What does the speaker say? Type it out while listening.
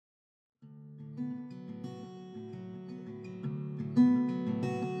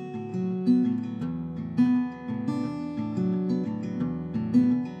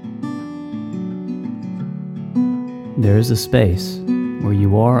There is a space where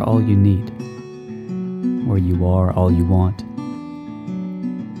you are all you need, where you are all you want.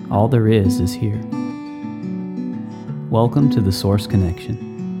 All there is here. Welcome to the Source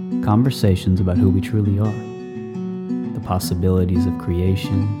Connection, conversations about who we truly are, the possibilities of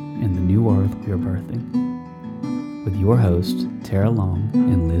creation and the new earth we are birthing, with your hosts, Tara Long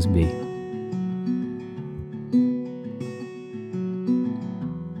and Liz B.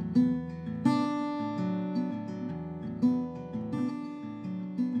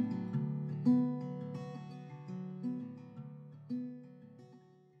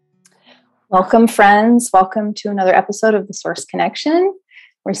 Welcome, friends. Welcome to another episode of The Source Connection.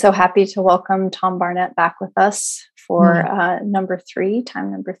 We're so happy to welcome Tom Barnett back with us for time number three.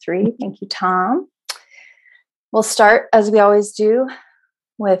 Thank you, Tom. We'll start, as we always do,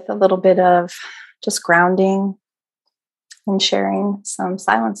 with a little bit of just grounding and sharing some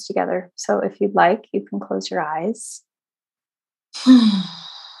silence together. So if you'd like, you can close your eyes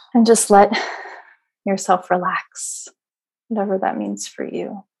and just let yourself relax, whatever that means for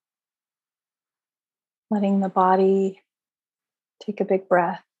you. Letting the body take a big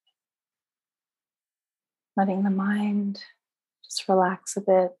breath. Letting the mind just relax a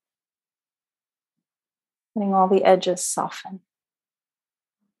bit. Letting all the edges soften.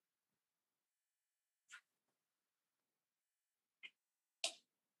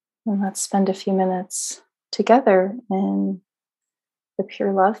 And let's spend a few minutes together in the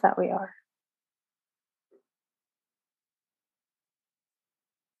pure love that we are.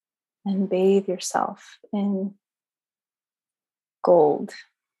 And bathe yourself in gold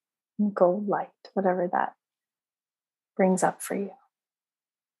light, whatever that brings up for you.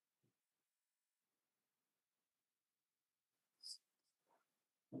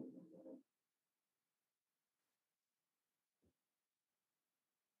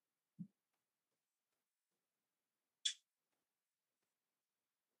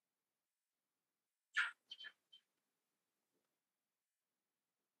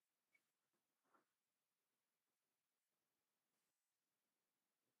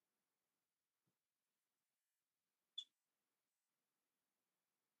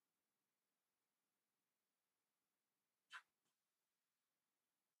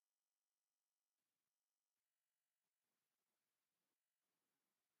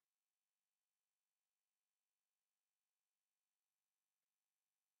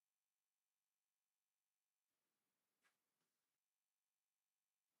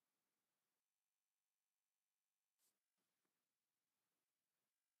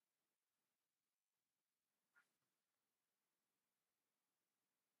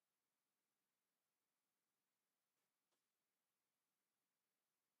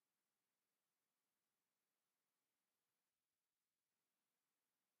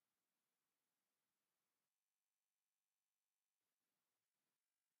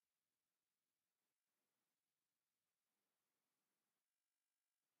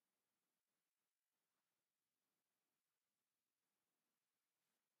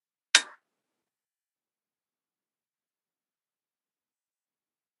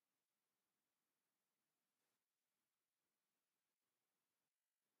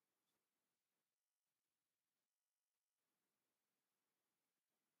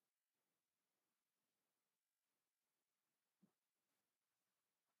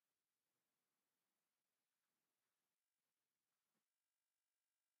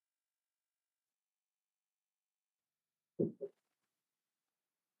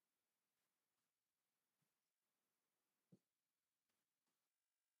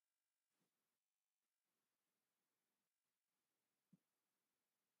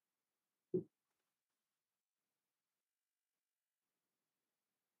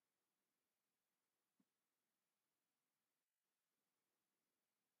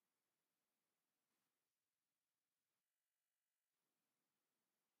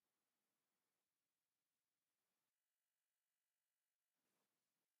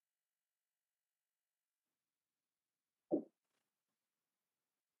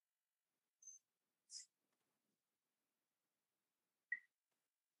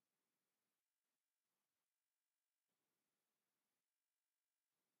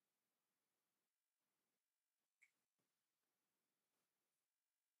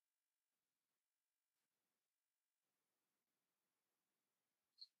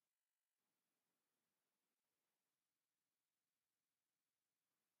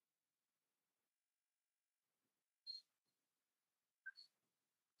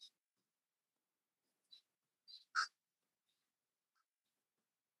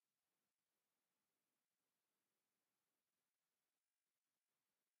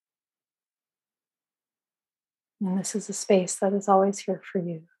 And this is a space that is always here for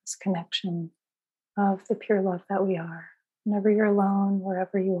you, this connection of the pure love that we are. Whenever you're alone,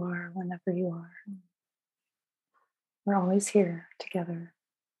 wherever you are, whenever you are, we're always here together.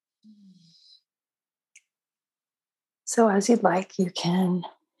 So as you'd like, you can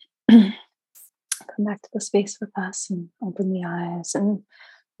come back to the space with us and open the eyes and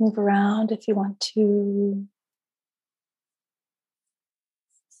move around if you want to.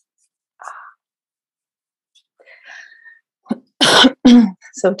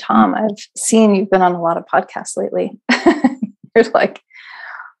 So Tom, I've seen you've been on a lot of podcasts lately. You're like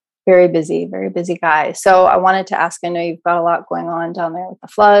very busy guy. So I wanted to ask, I know you've got a lot going on down there with the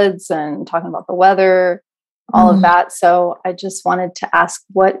floods and talking about the weather, all of that. So I just wanted to ask,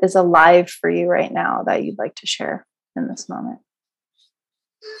 what is alive for you right now that you'd like to share in this moment?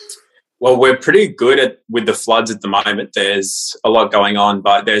 Well, we're pretty good with the floods at the moment. There's a lot going on,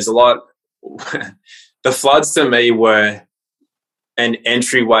 but there's a lot. The floods to me were an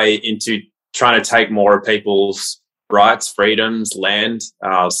entryway into trying to take more of people's rights, freedoms, land,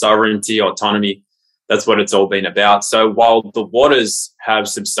 sovereignty, autonomy. That's what it's all been about. So while the waters have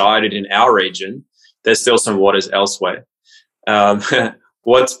subsided in our region, there's still some waters elsewhere.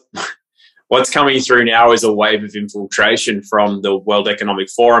 What's coming through now is a wave of infiltration from the World Economic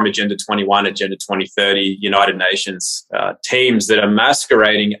Forum, Agenda 21, Agenda 2030, United Nations teams that are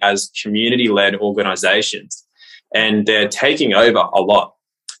masquerading as community-led organizations. And they're taking over a lot.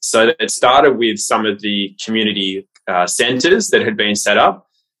 So it started with some of the community centers that had been set up,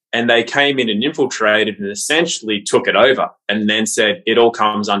 and they came in and infiltrated and essentially took it over and then said, it all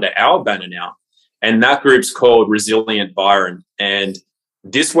comes under our banner now. And that group's called Resilient Byron. And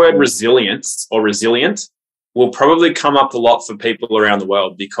this word resilience or resilient will probably come up a lot for people around the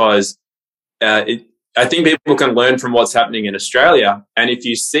world because I think people can learn from what's happening in Australia. And if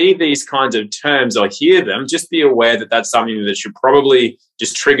you see these kinds of terms or hear them, just be aware that that's something that should probably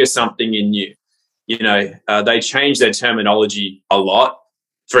just trigger something in you. They change their terminology a lot.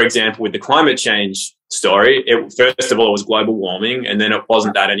 For example, with the climate change story, first of all, it was global warming, and then it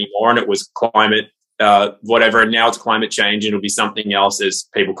wasn't that anymore, and it was climate whatever, and now it's climate change, and it'll be something else as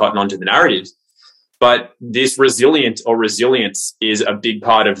people cotton onto the narratives. But this resilient or resilience is a big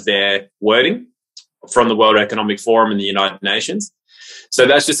part of their wording from the World Economic Forum and the United Nations. So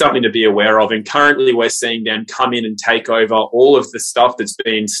that's just something to be aware of. And currently we're seeing them come in and take over all of the stuff that's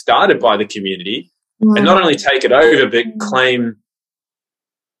been started by the community and not only take it over, but claim,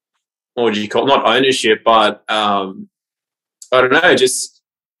 what do you call it? Not ownership, but I don't know, just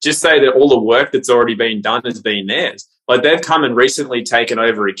say that all the work that's already been done has been theirs. Like they've come and recently taken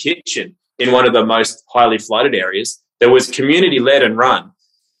over a kitchen in one of the most highly flooded areas that was community-led and run.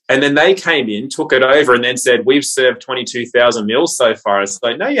 And then they came in, took it over, and then said, we've served 22,000 meals so far. It's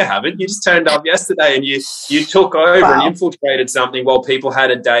like, no, you haven't. You just turned up yesterday and you took over and infiltrated something while people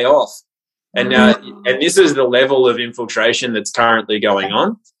had a day off. And and this is the level of infiltration that's currently going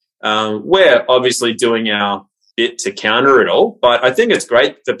on. We're obviously doing our bit to counter it all, but I think it's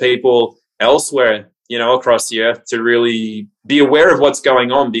great for people elsewhere, across the earth to really be aware of what's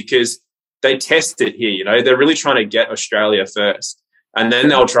going on because they test it here. They're really trying to get Australia first. And then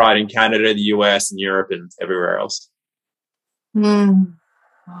they'll try it in Canada, the US, and Europe, and everywhere else.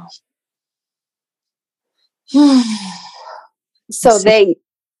 Wow. So I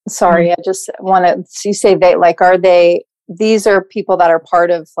just want to, so you say these are people that are part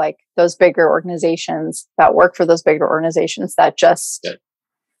of like those bigger organizations that work for those bigger organizations that just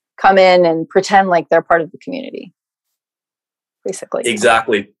come in and pretend like they're part of the community, basically.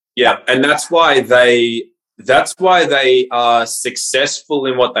 Exactly. Yeah. And that's why they are successful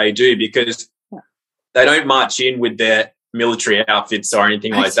in what they do because they don't march in with their military outfits or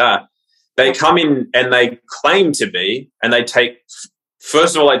anything like that. They come in and they claim to be, and they take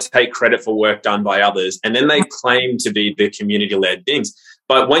credit for work done by others, and then they claim to be the community-led things.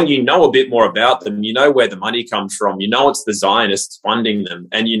 But when you know a bit more about them, you know where the money comes from. You know it's the Zionists funding them,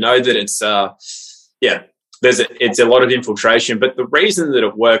 and you know that it's a lot of infiltration. But the reason that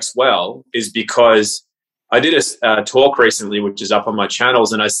it works well is because I did a talk recently, which is up on my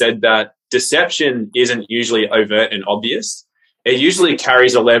channels, and I said that deception isn't usually overt and obvious. It usually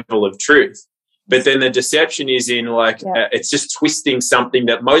carries a level of truth. But then the deception is in it's just twisting something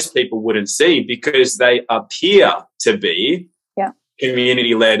that most people wouldn't see because they appear to be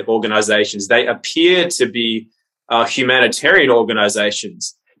community-led organizations. They appear to be humanitarian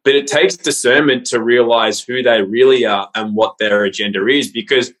organizations. But it takes discernment to realize who they really are and what their agenda is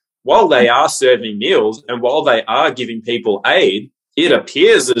because while they are serving meals and while they are giving people aid, it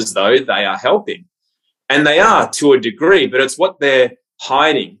appears as though they are helping. And they are to a degree, but it's what they're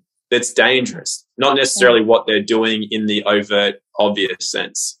hiding that's dangerous. not necessarily what they're doing in the overt, obvious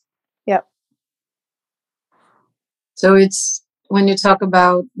sense. Yep. So it's when you talk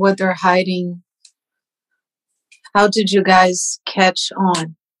about what they're hiding, how did you guys catch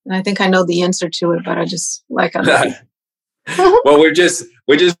on? And I think I know the answer to it, but I just like well, we've just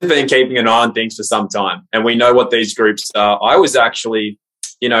been keeping an eye on things for some time, and we know what these groups are. I was actually,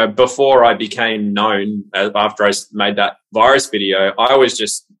 before I became known, after I made that virus video, I was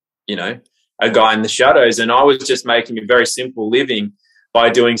just, a guy in the shadows, and I was just making a very simple living by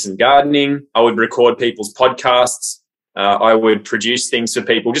doing some gardening. I would record people's podcasts. I would produce things for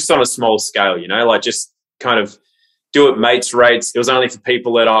people just on a small scale, like just kind of do it mates rates. It was only for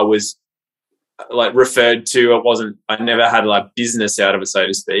people that I was like referred to. I never had like business out of it, so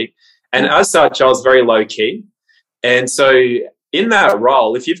to speak. And as such, I was very low key. And so in that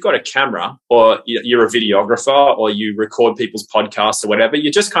role, if you've got a camera or you're a videographer or you record people's podcasts or whatever,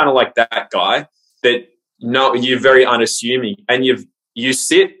 you're just kind of like that guy that you're very unassuming, and you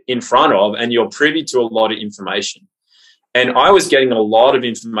sit in front of and you're privy to a lot of information. And I was getting a lot of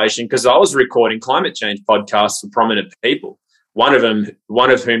information because I was recording climate change podcasts for prominent people. One of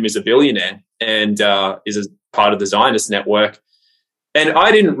whom is a billionaire and is a part of the Zionist network. And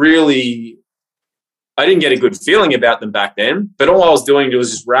I didn't get a good feeling about them back then, but all I was doing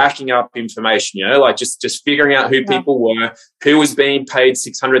was just racking up information, like just figuring out who people were, who was being paid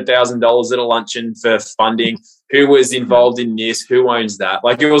 $600,000 at a luncheon for funding, who was involved in this, who owns that.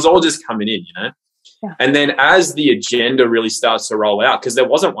 Like it was all just coming in, Yeah. And then as the agenda really starts to roll out, because there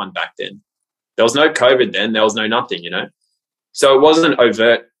wasn't one back then. There was no COVID then. There was no nothing, So it wasn't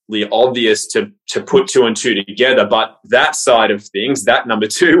overtly obvious to put two and two together. But that side of things, that number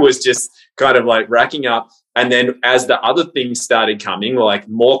two, was just kind of like racking up. And then as the other things started coming, like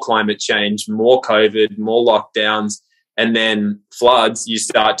more climate change, more COVID, more lockdowns, and then floods, you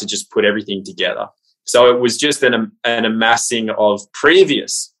start to just put everything together. So it was just an amassing of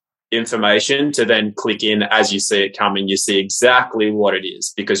previous information to then click in as you see it coming. You see exactly what it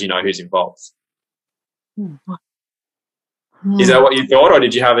is because you know who's involved. Is that what you thought, or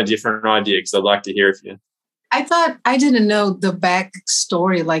did you have a different idea? Because I'd like to hear if you... I thought I didn't know the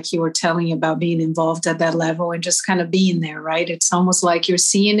backstory like you were telling about being involved at that level and just kind of being there, right? It's almost like you're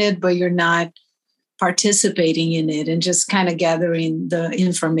seeing it, but you're not participating in it and just kind of gathering the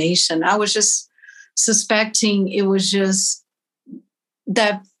information. I was just suspecting it was just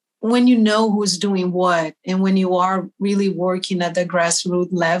that when you know who's doing what and when you are really working at the grassroots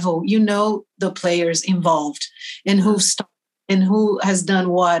level, the players involved and who started and who has done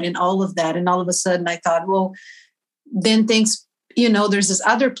what and all of that. And all of a sudden I thought, well, then things, there's this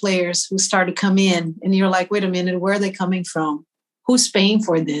other players who start to come in and you're like, wait a minute, where are they coming from? Who's paying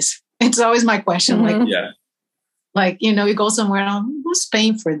for this? It's always my question. Mm-hmm. You go somewhere and who's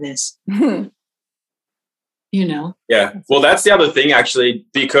paying for this? Yeah. Well, that's the other thing, actually,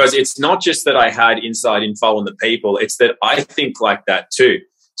 because it's not just that I had inside info on the people, it's that I think like that too.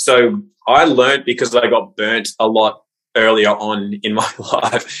 So I learned because I got burnt a lot earlier on in my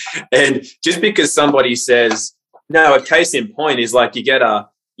life. And just because somebody says, no, a case in point is like you get a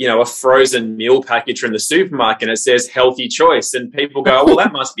frozen meal package from the supermarket and it says healthy choice. And people go, well,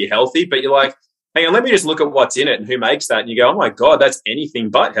 that must be healthy. But you're like, hang on, let me just look at what's in it and who makes that. And you go, oh my God, that's anything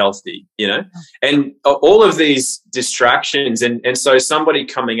but healthy, and all of these distractions. And so somebody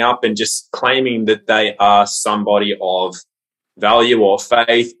coming up and just claiming that they are somebody of value or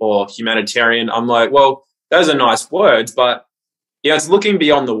faith or humanitarian, I'm like, well, those are nice words, but it's looking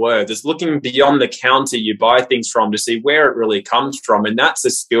beyond the words. It's looking beyond the counter you buy things from to see where it really comes from. And that's a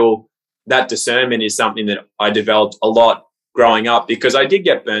skill. That discernment is something that I developed a lot growing up because I did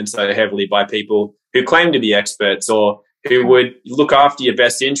get burned so heavily by people who claimed to be experts or who would look after your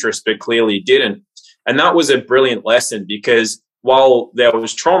best interest but clearly didn't. And that was a brilliant lesson because while there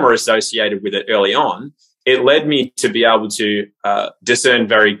was trauma associated with it early on, it led me to be able to discern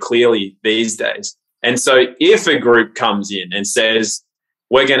very clearly these days. And so if a group comes in and says,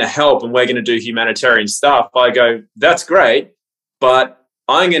 we're going to help and we're going to do humanitarian stuff, I go, that's great, but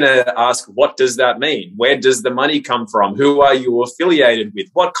I'm going to ask, what does that mean? Where does the money come from? Who are you affiliated with?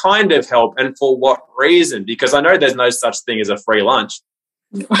 What kind of help and for what reason? Because I know there's no such thing as a free lunch.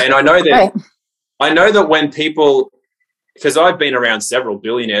 And I know that right. I know that when people, because I've been around several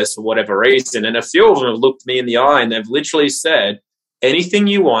billionaires for whatever reason, and a few of them have looked me in the eye and they've literally said, anything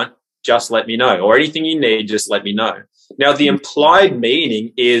you want, just let me know, or anything you need, just let me know. Now, the implied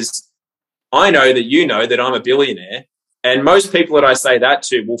meaning is I know that you know that I'm a billionaire, and most people that I say that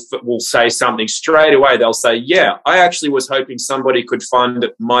to will say something straight away. They'll say, yeah, I actually was hoping somebody could fund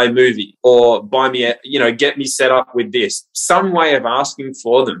my movie or buy me, get me set up with this, some way of asking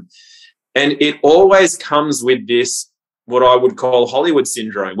for them. And it always comes with this, what I would call Hollywood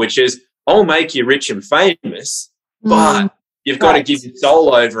syndrome, which is, I'll make you rich and famous, but you've got to give your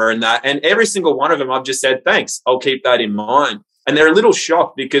soul over and that. And every single one of them, I've just said, thanks, I'll keep that in mind. And they're a little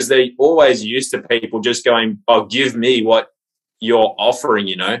shocked because they're always used to people just going, oh, give me what you're offering,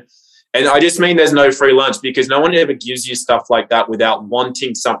 you know. And I just mean there's no free lunch, because no one ever gives you stuff like that without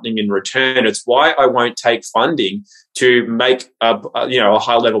wanting something in return. It's why I won't take funding to make a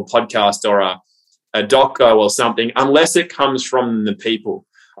high level podcast or a doco or something unless it comes from the people.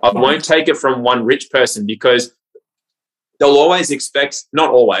 I won't take it from one rich person, because they'll always expect,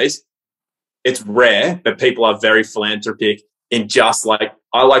 not always, it's rare, but people are very philanthropic in just like,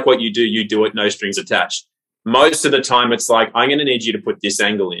 I like what you do it, no strings attached. Most of the time it's like, I'm going to need you to put this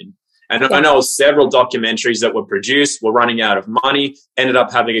angle in. And I know several documentaries that were produced were running out of money, ended up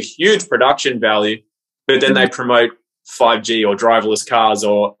having a huge production value, but then they promote 5G or driverless cars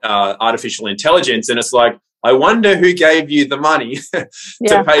or artificial intelligence. And it's like, I wonder who gave you the money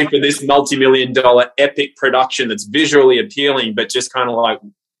to pay for this multi-million-dollar epic production that's visually appealing, but just kind of like,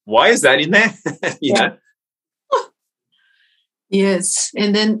 why is that in there? you know? Yes.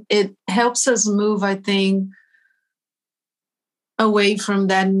 And then it helps us move, I think, away from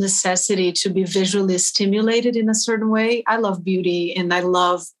that necessity to be visually stimulated in a certain way. I love beauty, and I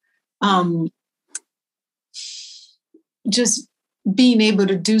love just being able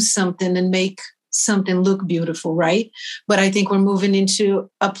to do something and make something look beautiful, right? But I think we're moving into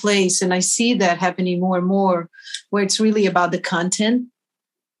a place, and I see that happening more and more, where it's really about the content.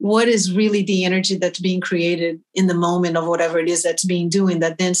 What is really the energy that's being created in the moment of whatever it is that's being doing,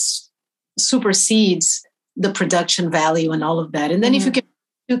 that then supersedes the production value and all of that. And then if you can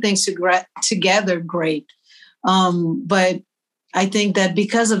do things together, great. But I think that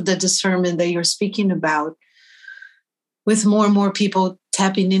because of the discernment that you're speaking about, with more and more people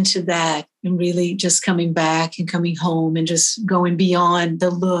tapping into that and really just coming back and coming home and just going beyond the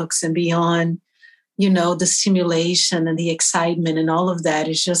looks and beyond, you know, the stimulation and the excitement and all of that,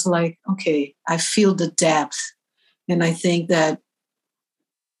 is just like, okay, I feel the depth. And I think that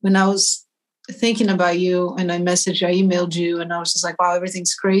when I was thinking about you and I emailed you, and I was just like, wow,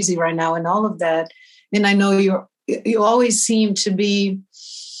 everything's crazy right now and all of that. And I know you always seem to be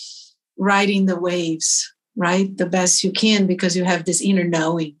riding the waves, right? The best you can, because you have this inner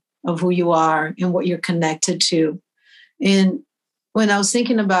knowing of who you are and what you're connected to. And when I was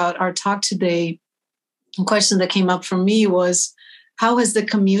thinking about our talk today, a question that came up for me was, how has the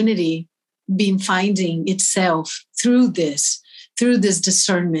community been finding itself through this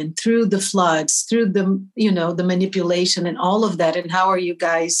discernment, through the floods, through the manipulation and all of that? And how are you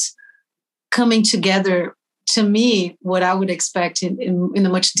guys coming together? To me, what I would expect in a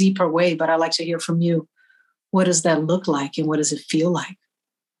much deeper way, but I'd like to hear from you. What does that look like, and what does it feel like?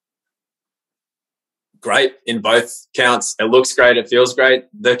 Great in both counts. It looks great. It feels great.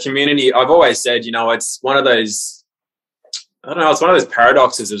 The community, I've always said, it's one of those, it's one of those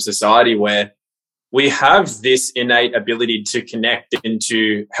paradoxes of society where we have this innate ability to connect and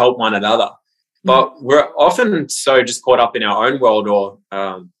to help one another, but we're often so just caught up in our own world or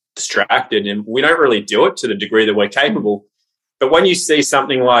distracted, and we don't really do it to the degree that we're capable. But when you see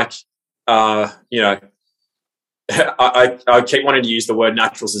something like, I keep wanting to use the word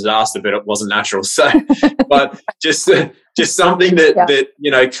natural disaster, but it wasn't natural. So, but just something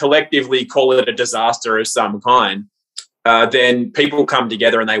that collectively call it a disaster of some kind. Then people come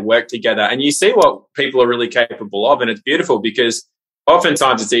together and they work together, and you see what people are really capable of, and it's beautiful, because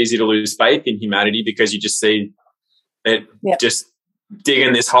oftentimes it's easy to lose faith in humanity because you just see it just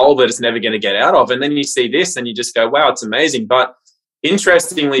digging this hole that it's never going to get out of, and then you see this and you just go, wow, it's amazing. But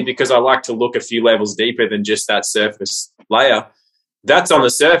interestingly, because I like to look a few levels deeper than just that surface layer, that's on the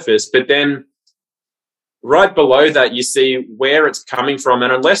surface. But then right below that, you see where it's coming from.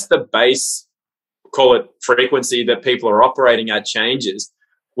 And unless the base, call it frequency, that people are operating at changes,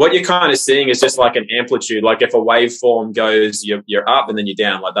 what you're kind of seeing is just like an amplitude. Like if a waveform goes, you're up and then you're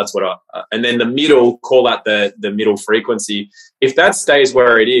down. Like that's what and then the middle, call that the middle frequency. If that stays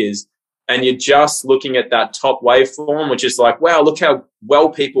where it is, and you're just looking at that top waveform, which is like, wow, look how well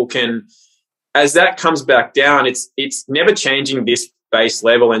people can, as that comes back down, it's never changing this base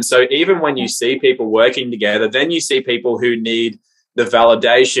level. And so even when you see people working together, then you see people who need the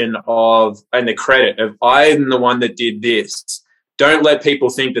validation of, and the credit of, I'm the one that did this. Don't let people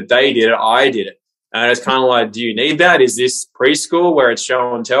think that they did it, I did it. And it's kind of like, do you need that? Is this preschool where it's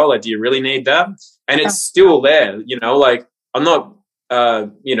show and tell? Like, do you really need that? And it's still there, like I'm not,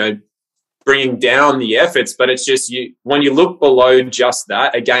 bringing down the efforts, but it's just when you look below just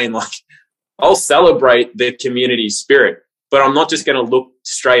that, again, like I'll celebrate the community spirit. but I'm not just going to look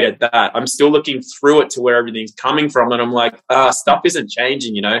straight at that. I'm still looking through it to where everything's coming from. And I'm like, stuff isn't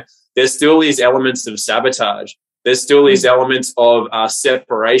changing, you know. There's still these elements of sabotage. There's still these elements of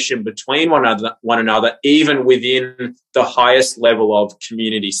separation between one another, even within the highest level of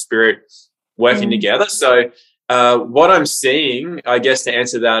community spirit working together. So what I'm seeing, I guess to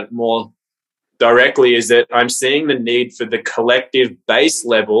answer that more directly, is that I'm seeing the need for the collective base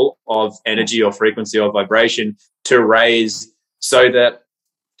level of energy or frequency or vibration to raise so that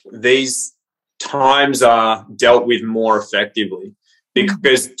these times are dealt with more effectively,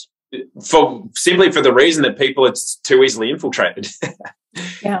 because for the reason that people are too easily infiltrated.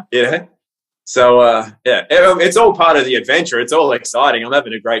 Yeah. So it's all part of the adventure. It's all exciting. I'm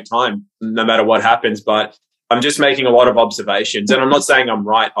having a great time no matter what happens, but I'm just making a lot of observations, and I'm not saying I'm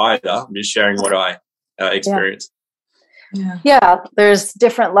right either. I'm just sharing what I experienced. Yeah. There's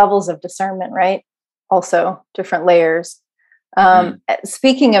different levels of discernment, right? Also different layers.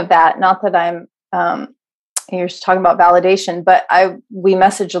 Speaking of that, not that I'm, you're just talking about validation, but we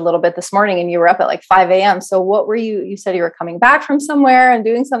messaged a little bit this morning, and you were up at like 5 a.m. So what were you said you were coming back from somewhere and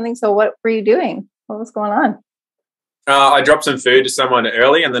doing something. So what were you doing? What was going on? I dropped some food to someone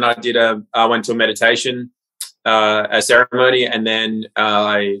early, and then I went to a meditation a ceremony, and then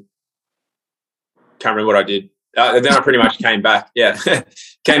I can't remember what I did. Then I pretty much came back. Yeah,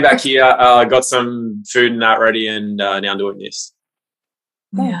 came back here, got some food and that ready, and now I'm doing this.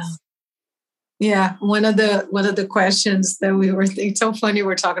 Yeah. One of the questions that we were thinking, it's so funny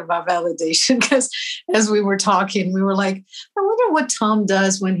we're talking about validation, because as we were talking, we were like, I wonder what Tom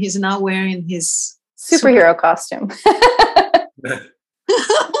does when he's not wearing his superhero costume.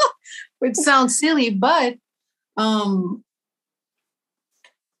 Which sounds silly, but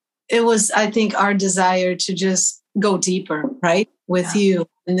it was, I think, our desire to just go deeper, right, with you.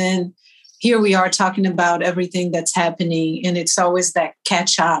 And then here we are talking about everything that's happening, and it's always that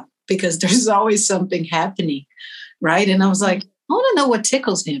catch up, because there's always something happening, right? And I was like, I want to know what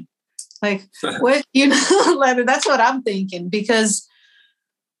tickles him. Like, what, that's what I'm thinking, because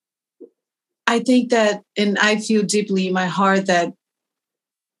I think that, and I feel deeply in my heart that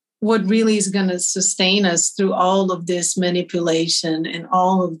what really is going to sustain us through all of this manipulation and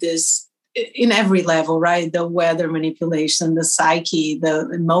all of this in every level, right? The weather manipulation, the psyche, the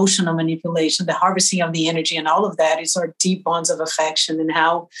emotional manipulation, the harvesting of the energy, and all of that is our deep bonds of affection, and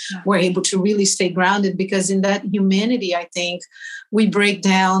how we're able to really stay grounded. Because in that humanity, I think we break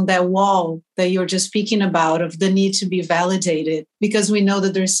down that wall that you're just speaking about, of the need to be validated, because we know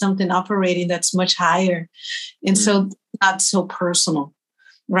that there's something operating that's much higher. And so not so personal.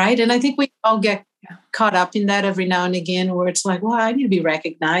 Right. And I think we all get caught up in that every now and again, where it's like, well, I need to be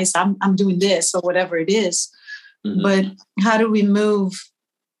recognized. I'm doing this or whatever it is. But how do we move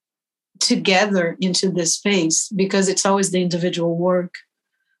together into this space? Because it's always the individual work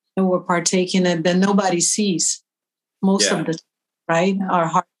that we're partaking in that nobody sees most of the time, right? Our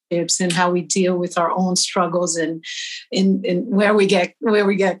hardships and how we deal with our own struggles, and where we get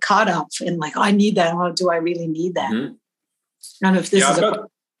caught up in, like, oh, I need that. Or do I really need that? I don't know if this is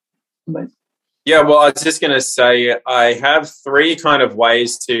but yeah, well, I was just going to say, I have 3 kind of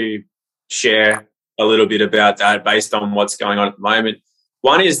ways to share a little bit about that based on what's going on at the moment.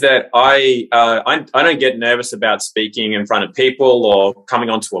 One is that I don't get nervous about speaking in front of people or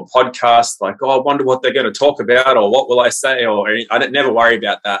coming onto a podcast, like, oh, I wonder what they're going to talk about, or what will I say, or I don't never worry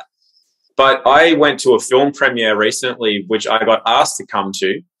about that. But I went to a film premiere recently, which I got asked to come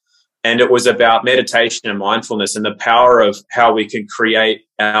to, and it was about meditation and mindfulness and the power of how we can create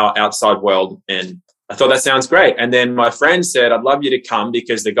our outside world. And I thought that sounds great. And then my friend said, I'd love you to come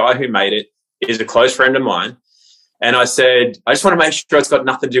because the guy who made it is a close friend of mine. And I said, I just want to make sure it's got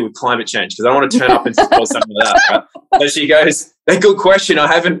nothing to do with climate change, because I don't want to turn up and spoil something like that. Right? So she goes, a good question. I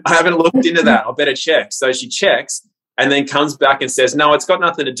haven't looked into that. I better check. So she checks and then comes back and says, no, it's got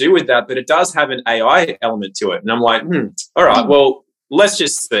nothing to do with that, but it does have an AI element to it. And I'm like, all right, well, let's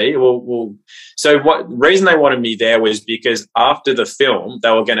just see. So what reason they wanted me there was because after the film,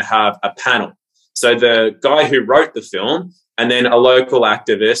 they were going to have a panel. So the guy who wrote the film, and then a local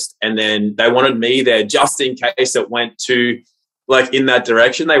activist, and then they wanted me there just in case it went to, like, in that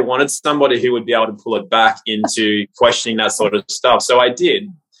direction. They wanted somebody who would be able to pull it back into questioning that sort of stuff. So I did.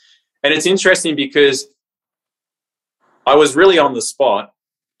 And it's interesting because I was really on the spot.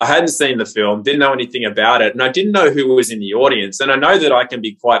 I hadn't seen the film, didn't know anything about it, and I didn't know who was in the audience. And I know that I can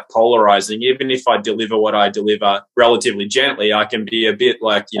be quite polarizing. Even if I deliver what I deliver relatively gently, I can be a bit,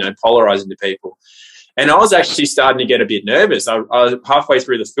 like, polarizing to people. And I was actually starting to get a bit nervous. I was halfway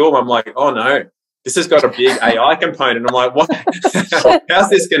through the film, I'm like, oh no, this has got a big AI component. I'm like, what? How's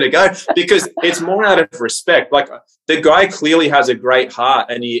this going to go? Because it's more out of respect. Like, the guy clearly has a great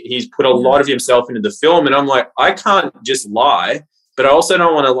heart, and he's put a lot of himself into the film. And I'm like, I can't just lie, but I also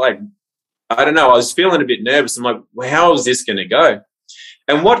don't want to, like, I don't know. I was feeling a bit nervous. I'm like, well, how is this going to go?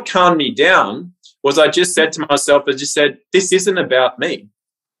 And what calmed me down was I just said to myself, this isn't about me.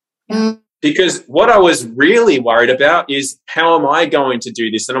 Yeah. Because what I was really worried about is, how am I going to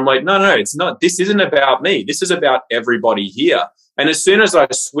do this? And I'm like, no, it's not. This isn't about me. This is about everybody here. And as soon as I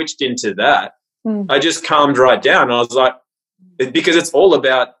switched into that, I just calmed right down. I was like, because it's all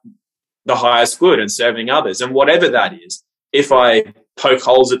about the highest good and serving others. And whatever that is, if I poke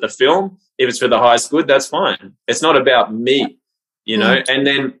holes at the film, if it's for the highest good, that's fine. It's not about me, you know? And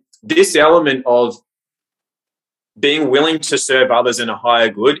then this element of being willing to serve others in a higher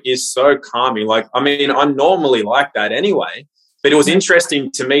good is so calming. Like, I mean, I'm normally like that anyway, but it was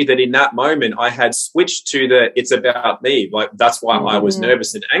interesting to me that in that moment I had switched to it's about me. Like, that's why I was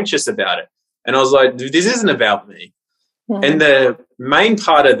nervous and anxious about it. And I was like, this isn't about me. And the main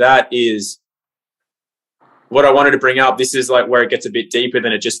part of that is what I wanted to bring up. This is like where it gets a bit deeper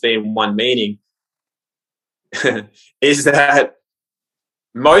than it just being one meaning, is that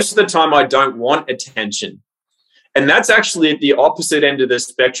most of the time I don't want attention. And that's actually at the opposite end of the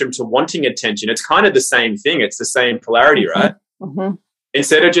spectrum to wanting attention. It's kind of the same thing. It's the same polarity, right?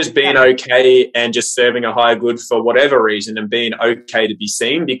 Instead of just being okay and just serving a higher good for whatever reason and being okay to be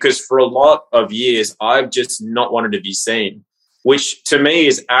seen, because for a lot of years, I've just not wanted to be seen, which to me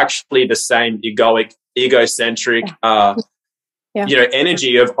is actually the same egocentric,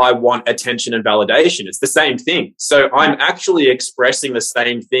 energy of I want attention and validation. It's the same thing. So I'm actually expressing the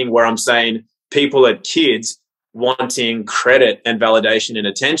same thing where I'm saying people are kids wanting credit and validation and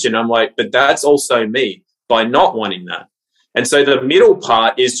attention. I'm like, but that's also me by not wanting that. And so the middle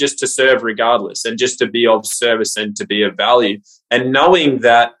part is just to serve regardless and just to be of service and to be of value. And knowing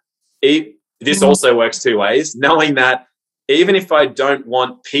that this also works two ways, knowing that even if I don't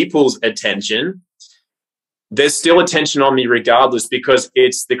want people's attention, there's still attention on me regardless, because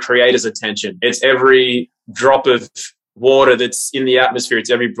it's the creator's attention. It's every drop of water that's in the atmosphere. It's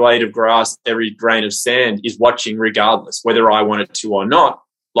every blade of grass, every grain of sand is watching regardless, whether I want it to or not.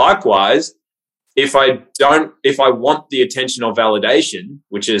 Likewise, if I want the attention or validation,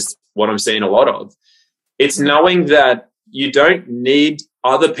 which is what I'm seeing a lot of, it's knowing that you don't need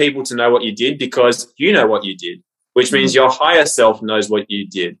other people to know what you did, because you know what you did, which means your higher self knows what you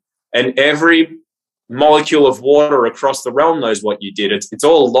did. And every molecule of water across the realm knows what you did. It's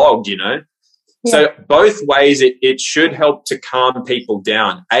all logged, you know? Yeah. So both ways, it should help to calm people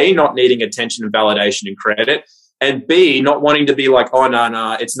down. A, not needing attention and validation and credit. And B, not wanting to be like, oh,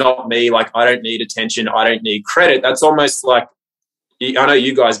 no, it's not me. Like, I don't need attention. I don't need credit. That's almost like, I know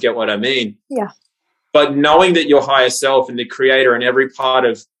you guys get what I mean. Yeah. But knowing that your higher self and the creator and every part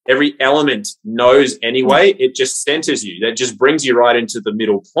of every element knows anyway, it just centers you. That just brings you right into the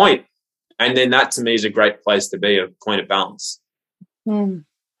middle point. And then that to me is a great place to be, a point of balance.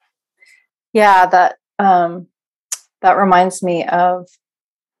 Yeah, that reminds me of,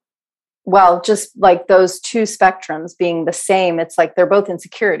 well, just like those two spectrums being the same. It's like they're both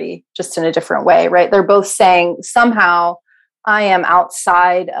insecurity, just in a different way, right? They're both saying somehow I am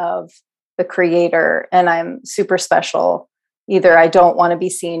outside of the creator and I'm super special. Either I don't want to be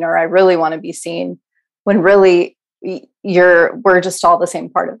seen or I really want to be seen, when really we're just all the same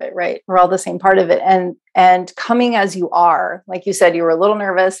part of it, right? We're all the same part of it. And coming as you are, like you said, you were a little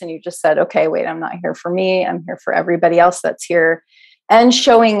nervous and you just said, okay, wait, I'm not here for me. I'm here for everybody else that's here. And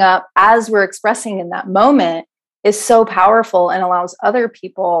showing up as we're expressing in that moment is so powerful and invites other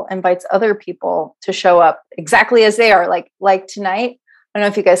people to show up exactly as they are. Like tonight, I don't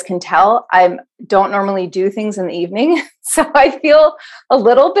know if you guys can tell, I don't normally do things in the evening. So I feel a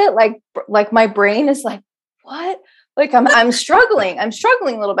little bit like my brain is like, what? Like I'm struggling. I'm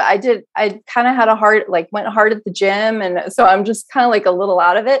struggling a little bit. I kind of had went hard at the gym. And so I'm just kind of like a little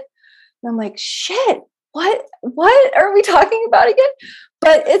out of it. And I'm like, shit, what are we talking about again?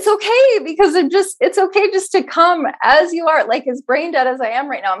 But it's okay, because it's okay just to come as you are, like as brain dead as I am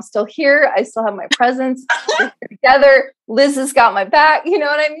right now. I'm still here. I still have my presence. We're together. Liz has got my back. You know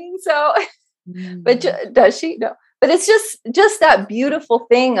what I mean? So, but does she? No. But it's just that beautiful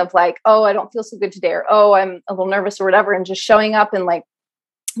thing of like, oh, I don't feel so good today, or oh, I'm a little nervous or whatever, and just showing up and like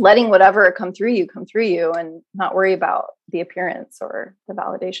letting whatever come through you and not worry about the appearance or the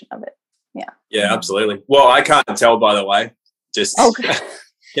validation of it. Yeah. Yeah, absolutely. Well, I can't tell, by the way. Just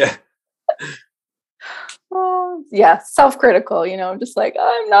yeah. Yeah, self-critical, I'm just like,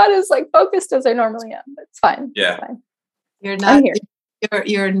 I'm not as like focused as I normally am, but it's fine. Yeah. It's fine. You're not. I'm here.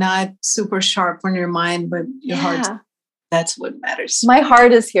 you're not super sharp on your mind, but your heart, that's what matters. My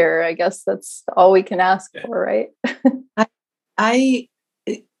heart is here. I guess that's all we can ask for, right? I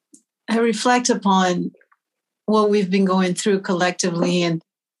reflect upon what we've been going through collectively and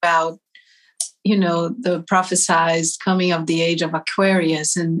about, the prophesized coming of the age of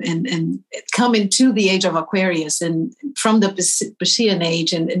Aquarius and coming to the age of Aquarius and from the Piscean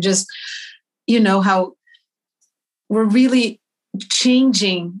age and just, how we're really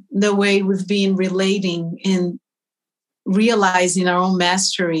changing the way we've been relating and realizing our own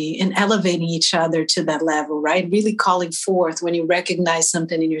mastery and elevating each other to that level, right? Really calling forth when you recognize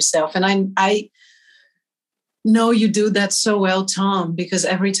something in yourself. And I know you do that so well, Tom, because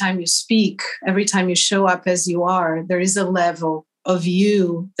every time you speak, every time you show up as you are, there is a level of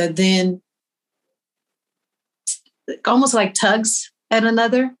you that then almost like tugs at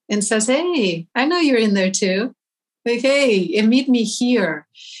another and says, hey, I know you're in there too. Like, hey, and meet me here.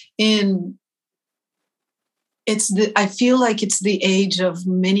 And I feel like it's the age of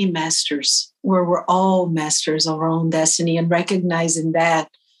many masters, where we're all masters of our own destiny, and recognizing that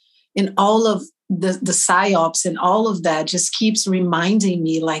in all of the psyops and all of that just keeps reminding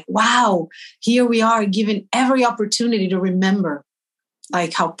me, like, wow, here we are given every opportunity to remember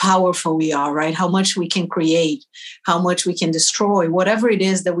like how powerful we are, right? How much we can create, how much we can destroy, whatever it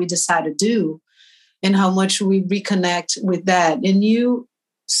is that we decide to do, and how much we reconnect with that. And you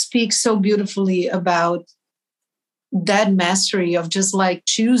speak so beautifully about that mastery of just like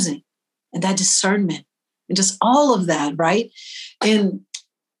choosing and that discernment and just all of that, right? And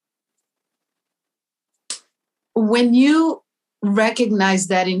when you recognize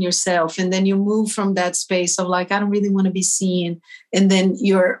that in yourself, and then you move from that space of like, I don't really want to be seen, and then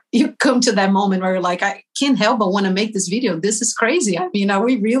you come to that moment where you're like, I can't help but want to make this video. This is crazy. I mean, are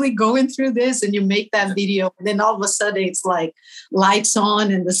we really going through this? And you make that video, and then all of a sudden it's like lights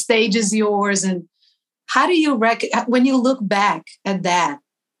on and the stage is yours. And how do you when you look back at that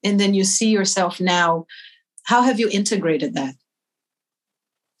and then you see yourself now, how have you integrated that?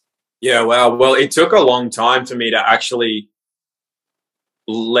 Yeah, wow. Well, it took a long time for me to actually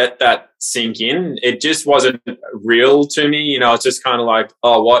let that sink in. It just wasn't real to me. It's just kind of like,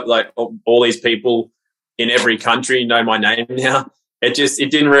 oh, what? Like all these people in every country know my name now. It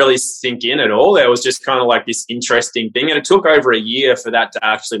didn't really sink in at all. It was just kind of like this interesting thing. And it took over a year for that to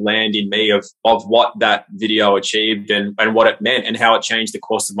actually land in me of what that video achieved and what it meant and how it changed the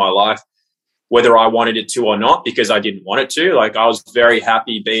course of my life, whether I wanted it to or not, because I didn't want it to. Like, I was very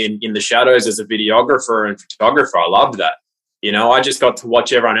happy being in the shadows as a videographer and photographer. I loved that. I just got to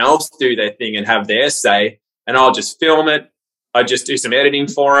watch everyone else do their thing and have their say, and I'll just film it. I just do some editing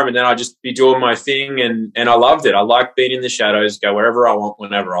for them, and then I just be doing my thing, and I loved it. I like being in the shadows, go wherever I want,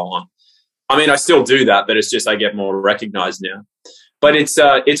 whenever I want. I mean, I still do that, but it's just I get more recognized now. But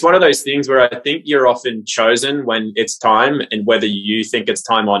it's one of those things where I think you're often chosen when it's time, and whether you think it's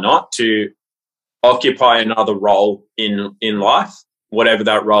time or not, to occupy another role in life, whatever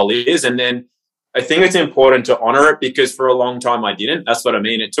that role is. And then I think it's important to honor it, because for a long time I didn't. That's what I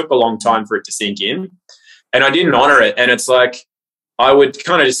mean. It took a long time for it to sink in, and I didn't honor it. And it's like I would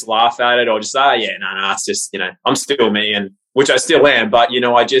kind of just laugh at it or just say, no, it's just, I'm still me, and which I still am. But,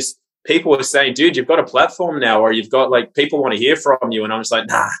 people were saying, dude, you've got a platform now, or you've got like people want to hear from you. And I'm just like,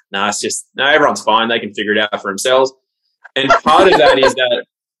 nah, it's just, no, everyone's fine. They can figure it out for themselves. And part of that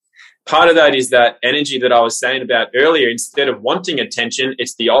is that energy that I was saying about earlier. Instead of wanting attention,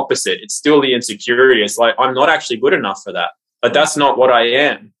 it's the opposite. It's still the insecurity. It's like, I'm not actually good enough for that. But that's not what I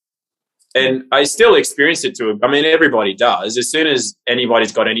am. And I still experience it too. I mean, everybody does. As soon as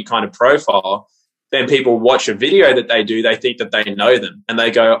anybody's got any kind of profile, then people watch a video that they do, they think that they know them. And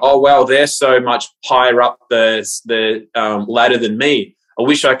they go, oh, well, they're so much higher up the ladder than me. I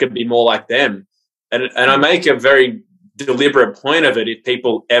wish I could be more like them. And I make a very deliberate point of it. If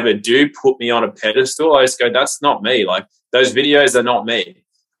people ever do put me on a pedestal, I just go, that's not me. Like, those videos are not me.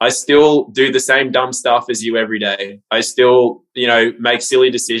 I still do the same dumb stuff as you every day. I still, make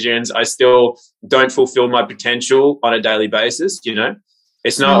silly decisions. I still don't fulfill my potential on a daily basis.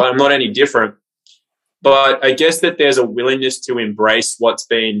 It's not, I'm not any different. But I guess that there's a willingness to embrace what's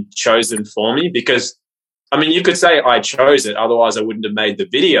been chosen for me, because, I mean, you could say I chose it. Otherwise I wouldn't have made the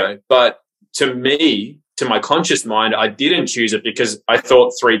video. But to me, to my conscious mind, I didn't choose it because I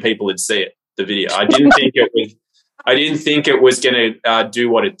thought 3 people would see it, the video. I didn't think it was going to do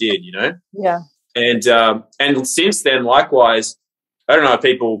what it did, Yeah. And since then, likewise, I don't know if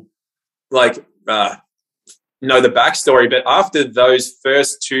people know the backstory, but after those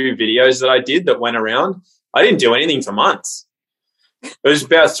first 2 videos that I did that went around, I didn't do anything for months. It was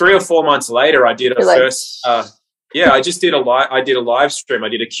about 3 or 4 months later, I did a first Yeah, I just did I did a live stream. I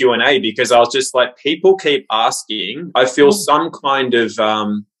did a Q&A because I was just like, people keep asking. I feel some kind of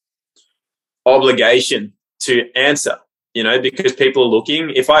obligation to answer, because people are looking.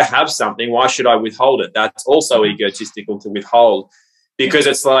 If I have something, why should I withhold it? That's also egotistical to withhold, because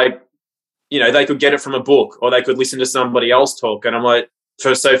it's like, they could get it from a book or they could listen to somebody else talk. And I'm like,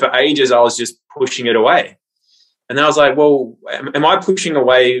 for ages, I was just pushing it away. And then I was like, well, am I pushing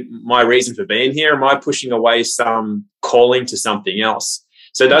away my reason for being here? Am I pushing away some calling to something else?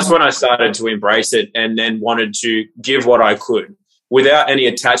 So that's when I started to embrace it, and then wanted to give what I could without any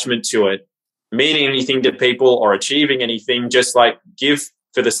attachment to it, meaning anything to people or achieving anything, just like give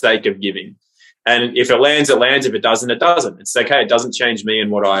for the sake of giving. And if it lands, it lands. If it doesn't, it doesn't. It's okay. It doesn't change me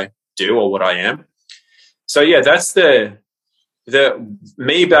and what I do or what I am. So yeah, that's the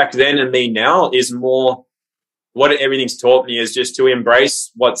me back then and me now is more what everything's taught me is just to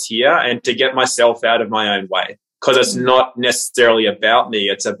embrace what's here and to get myself out of my own way, because it's not necessarily about me.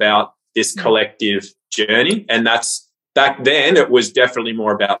 It's about this collective journey. And that's back then it was definitely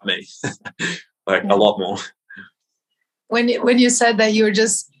more about me, like a lot more. When you said that you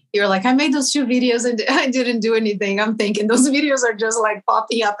were like, I made those 2 videos and I didn't do anything. I'm thinking those videos are just like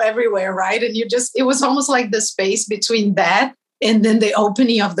popping up everywhere, right? And it was almost like the space between that and then the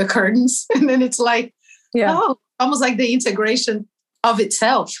opening of the curtains. And then it's like, almost like the integration of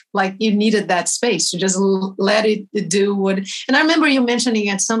itself. Like you needed that space to just let it do what. And I remember you mentioning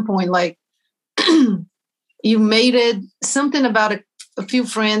at some point, like you made it something about a few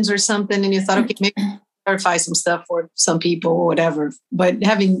friends or something, and you thought, okay, maybe clarify some stuff for some people or whatever, but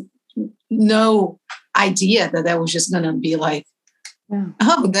having no idea that was just going to be like,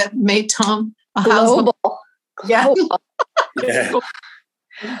 that made Tom a household. Yeah. Yeah.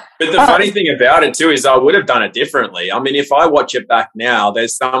 But the funny thing about it too is I would have done it differently. I mean, if I watch it back now,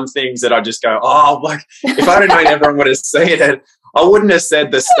 there's some things that I just go, like if I'd have known everyone would have seen it, I wouldn't have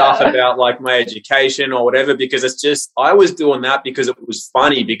said the stuff about like my education or whatever, because it's just, I was doing that because it was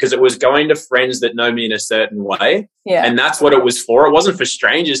funny, because it was going to friends that know me in a certain way. Yeah. And that's what it was for. It wasn't for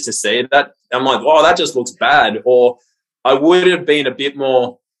strangers to see that. I'm like, oh, that just looks bad. Or I would have been a bit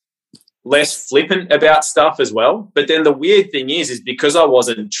less flippant about stuff as well. But then the weird thing is because I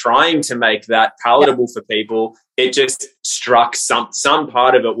wasn't trying to make that palatable for people, it just struck some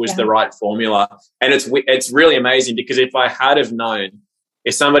part of it was the right formula. And it's really amazing, because if I had have known,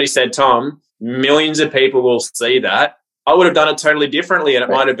 if somebody said, Tom, millions of people will see that, I would have done it totally differently, and it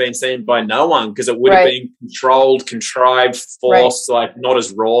might have been seen by no one, because it would have been controlled, contrived, forced, like not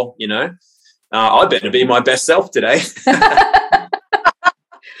as raw, I better be my best self today.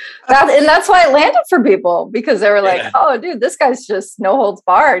 And that's why it landed for people, because they were like, oh, dude, this guy's just no holds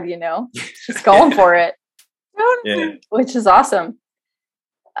barred, just going for it, which is awesome.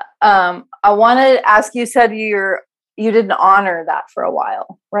 I wanted to ask, you said you didn't honor that for a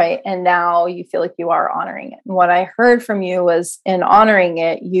while, right? And now you feel like you are honoring it. And what I heard from you was, in honoring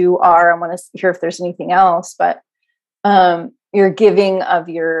it, I want to hear if there's anything else, but you're giving of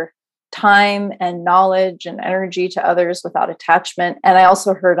your time and knowledge and energy to others without attachment. And I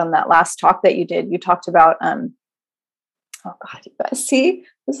also heard on that last talk that you did, you talked about, oh God, you guys see,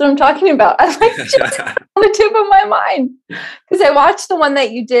 this is what I'm talking about. I like just on the tip of my mind, because I watched the one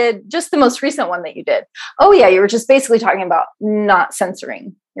that you did, just the most recent one that you did. Oh yeah. You were just basically talking about not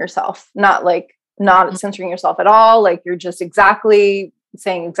censoring yourself, not censoring yourself at all. Like you're just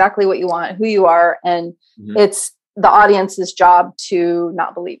saying exactly what you want, who you are. And it's the audience's job to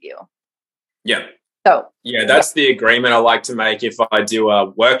not believe you. Yeah. So that's the agreement I like to make if I do a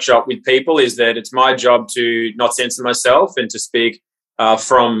workshop with people, is that it's my job to not censor myself and to speak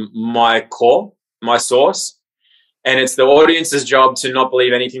from my core, my source. And it's the audience's job to not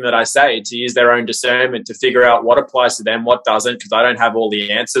believe anything that I say, to use their own discernment to figure out what applies to them, what doesn't, because I don't have all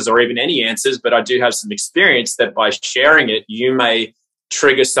the answers or even any answers, but I do have some experience that by sharing it, you may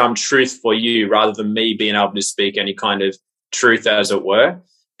trigger some truth for you rather than me being able to speak any kind of truth, as it were.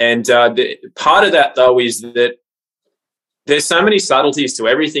 And the part of that, though, is that there's so many subtleties to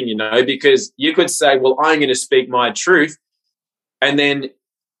everything, because you could say, well, I'm going to speak my truth, and then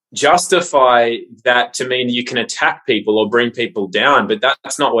justify that to mean you can attack people or bring people down. But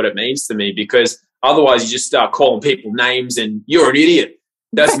that's not what it means to me, because otherwise you just start calling people names and you're an idiot.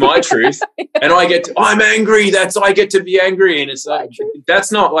 That's my truth. And I'm angry. I get to be angry. And it's like,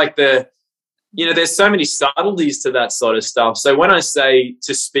 that's not like there's so many subtleties to that sort of stuff. So when I say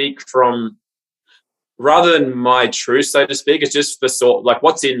to speak from, rather than my truth, so to speak, it's just the sort, like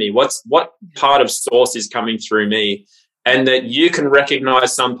what's in me, what part of source is coming through me, and that you can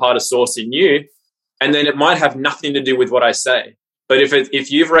recognize some part of source in you, and then it might have nothing to do with what I say, But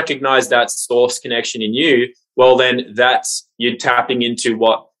if you've recognized that source connection in you, well, then you're tapping into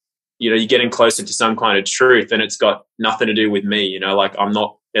what, you're getting closer to some kind of truth, and it's got nothing to do with me, like I'm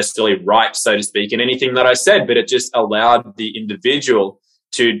not necessarily right, so to speak, in anything that I said, but it just allowed the individual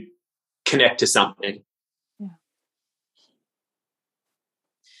to connect to something. Yeah.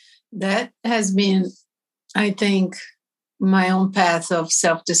 That has been, I think, my own path of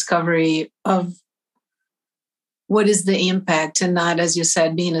self-discovery of what is the impact, and not, as you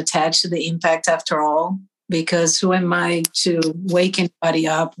said, being attached to the impact after all, because who am I to wake anybody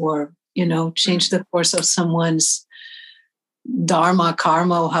up or, change the course of someone's dharma,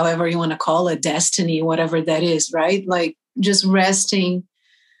 karma, however you want to call it, destiny, whatever that is, right? Like just resting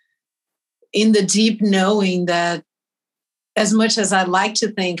in the deep knowing that as much as I like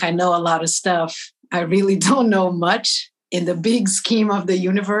to think I know a lot of stuff, I really don't know much in the big scheme of the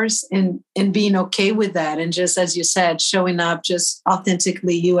universe, and being okay with that. And just as you said, showing up just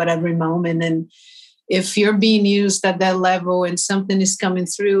authentically you at every moment. And if you're being used at that level and something is coming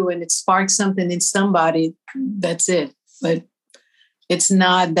through and it sparks something in somebody, that's it. But it's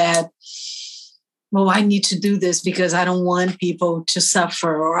not that, well, I need to do this because I don't want people to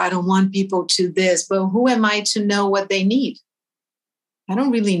suffer, or I don't want people to this. But who am I to know what they need? I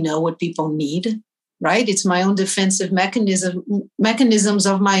don't really know what people need, right? It's my own defensive mechanisms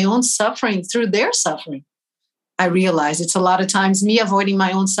of my own suffering through their suffering. I realize it's a lot of times me avoiding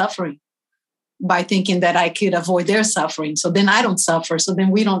my own suffering by thinking that I could avoid their suffering. So then I don't suffer. So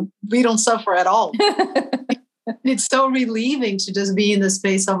then we don't suffer at all. It's so relieving to just be in the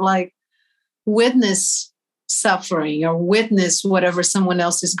space of like witness suffering or witness whatever someone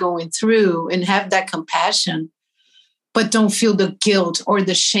else is going through and have that compassion, but don't feel the guilt or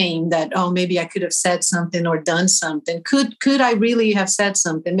the shame that, oh, maybe I could have said something or done something. Could I really have said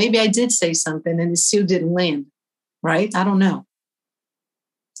something? Maybe I did say something and it still didn't land, right? I don't know.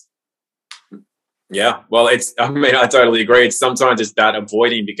 Yeah, well, I totally agree. Sometimes it's that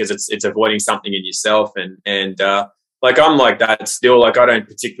avoiding because it's avoiding something in yourself. And like, I'm like that still. Like, I don't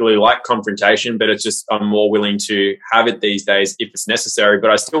particularly like confrontation, but it's just, I'm more willing to have it these days if it's necessary, but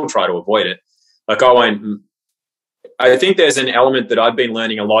I still try to avoid it. Like, I think there's an element that I've been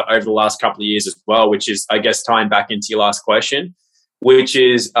learning a lot over the last couple of years as well, which is, I guess, tying back into your last question, which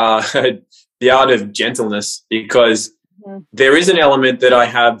is the art of gentleness, because there is an element that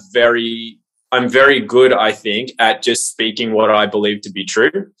I'm very good, I think, at just speaking what I believe to be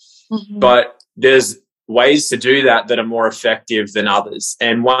true. Mm-hmm. But there's ways to do that are more effective than others.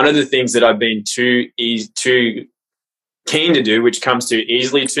 And one of the things that I've been too keen to do, which comes too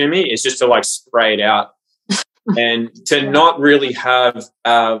easily to me, is just to like spray it out and to not really have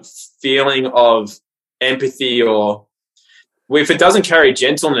a feeling of empathy, or if it doesn't carry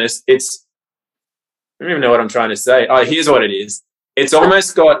gentleness, I don't even know what I'm trying to say. Oh, here's what it is. It's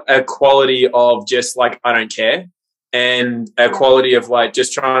almost got a quality of just like, I don't care, and a quality of like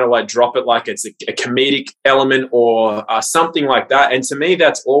just trying to like drop it like it's a comedic element or something like that. And to me,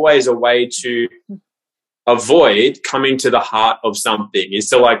 that's always a way to avoid coming to the heart of something, is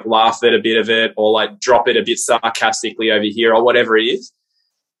to like laugh at a bit of it or like drop it a bit sarcastically over here or whatever it is.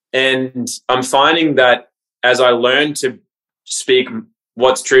 And I'm finding that as I learn to speak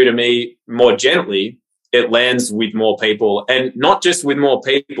what's true to me more gently, it lands with more people, and not just with more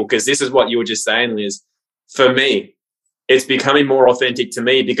people, because this is what you were just saying, Liz. For me, it's becoming more authentic to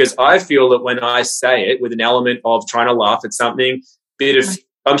me, because I feel that when I say it with an element of trying to laugh at something,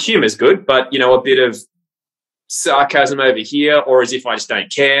 humor is good, but a bit of sarcasm over here, or as if I just don't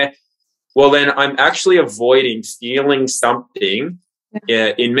care, well, then I'm actually avoiding feeling something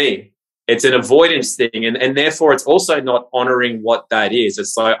in me. It's an avoidance thing, and therefore it's also not honoring what that is.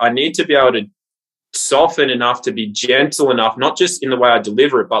 It's like I need to be able to soften enough to be gentle enough, not just in the way I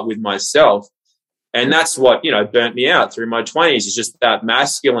deliver it, but with myself. And that's what, burnt me out through my 20s, is just that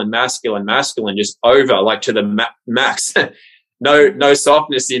masculine, just over, like to the max. No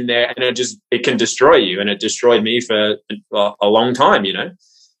softness in there, and it can destroy you. And it destroyed me for a long time,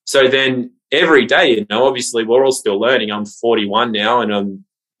 So then every day, obviously we're all still learning. I'm 41 now, and I'm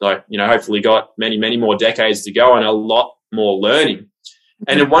like, hopefully got many, many more decades to go and a lot more learning.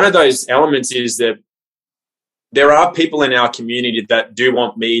 And one of those elements is that there are people in our community that do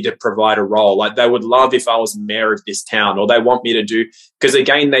want me to provide a role. Like, they would love if I was mayor of this town, or they want me to do, because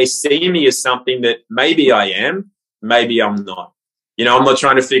again, they see me as something that maybe I am, maybe I'm not. I'm not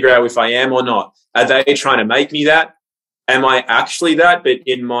trying to figure out if I am or not. Are they trying to make me that? Am I actually that? But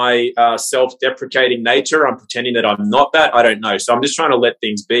in my self-deprecating nature, I'm pretending that I'm not that. I don't know. So I'm just trying to let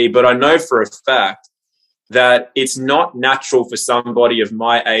things be. But I know for a fact that it's not natural for somebody of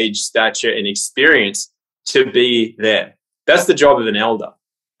my age, stature, and experience to be there. That's the job of an elder.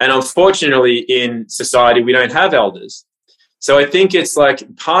 And unfortunately, in society, we don't have elders. So I think it's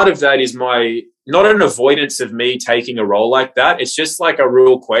like part of that is not an avoidance of me taking a role like that. It's just like a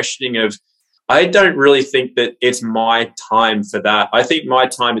real questioning of, I don't really think that it's my time for that. I think my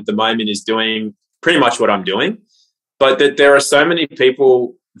time at the moment is doing pretty much what I'm doing, but that there are so many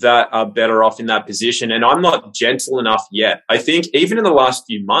people that are better off in that position. And I'm not gentle enough yet. I think even in the last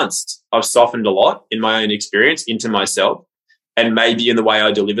few months, I've softened a lot in my own experience into myself and maybe in the way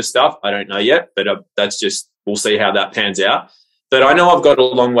I deliver stuff. I don't know yet, but that's just, we'll see how that pans out. But I know I've got a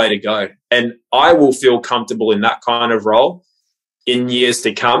long way to go, and I will feel comfortable in that kind of role in years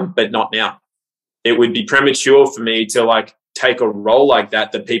to come, but not now. It would be premature for me to like take a role like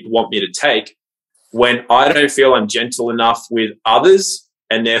that people want me to take when I don't feel I'm gentle enough with others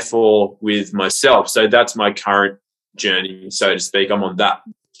and therefore with myself. So that's my current journey, so to speak. I'm on that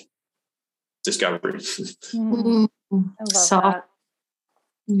discovery. I love that.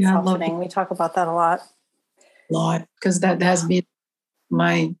 Yeah, softening. We talk about that a lot. Because that has been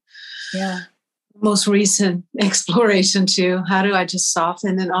my most recent exploration too. How do I just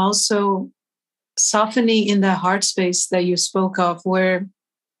soften? And also softening in the heart space that you spoke of, where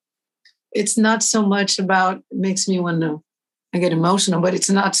it's not so much about, it makes me want to, I get emotional, but it's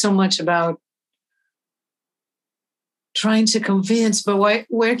not so much about trying to convince, but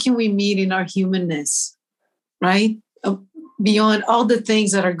where can we meet in our humanness, right? Beyond all the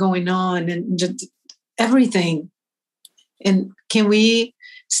things that are going on and just everything. And can we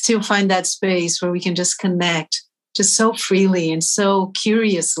still find that space where we can just connect just so freely and so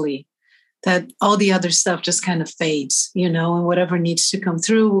curiously that all the other stuff just kind of fades, and whatever needs to come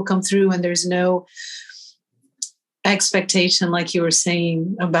through will come through. And there's no expectation, like you were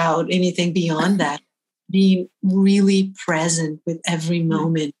saying, about anything beyond that. Being really present with every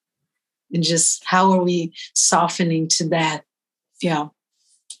moment, and just how are we softening to that? Yeah.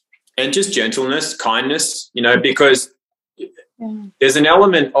 And just gentleness, kindness, because there's an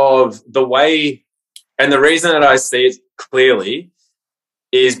element of the way, and the reason that I see it clearly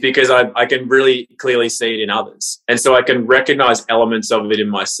is because I can really clearly see it in others. And so I can recognize elements of it in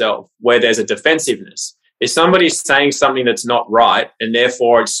myself where there's a defensiveness. If somebody's saying something that's not right and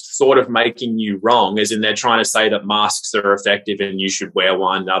therefore it's sort of making you wrong, as in they're trying to say that masks are effective and you should wear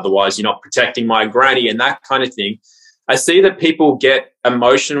one, otherwise you're not protecting my granny and that kind of thing, I see that people get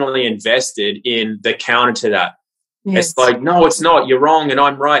emotionally invested in the counter to that. Yes. It's like, no, it's not. You're wrong and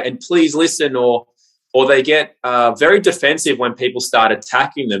I'm right. And please listen. Or they get very defensive when people start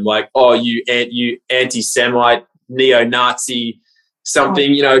attacking them, like, oh, you anti-Semite, neo-Nazi,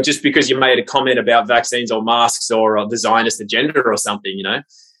 something, just because you made a comment about vaccines or masks or the Zionist agenda or something, Yeah.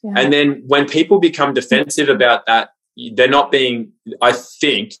 And then when people become defensive about that, they're not being, I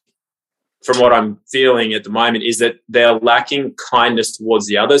think, from what I'm feeling at the moment, is that they're lacking kindness towards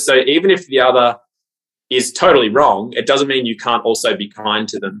the other. So even if the other is totally wrong, it doesn't mean you can't also be kind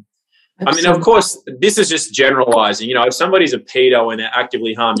to them. Absolutely. I mean, of course, this is just generalizing. If somebody's a pedo and they're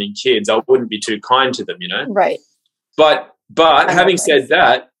actively harming kids, I wouldn't be too kind to them, Right. But having said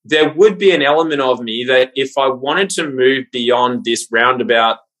that, there would be an element of me that if I wanted to move beyond this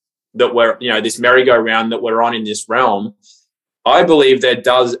roundabout that we're, this merry-go-round that we're on in this realm, I believe there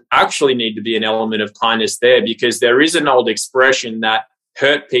does actually need to be an element of kindness there, because there is an old expression that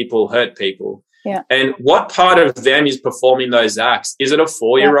hurt people hurt people. Yeah. And what part of them is performing those acts? Is it a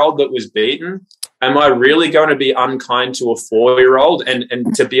 4-year-old that was beaten? Am I really going to be unkind to a 4-year-old?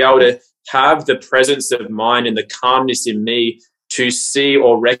 And to be able to have the presence of mind and the calmness in me to see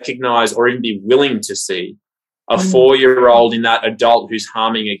or recognize or even be willing to see a 4-year-old in that adult who's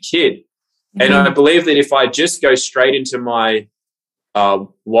harming a kid. And I believe that if I just go straight into my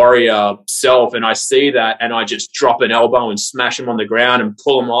warrior self and I see that and I just drop an elbow and smash them on the ground and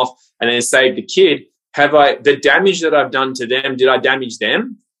pull them off and then save the kid, the damage that I've done to them, did I damage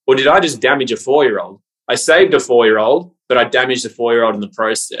them or did I just damage a 4-year-old? I saved a 4-year-old, but I damaged a 4-year-old in the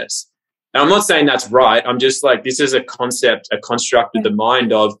process. And I'm not saying that's right. I'm just like, this is a concept, a construct of the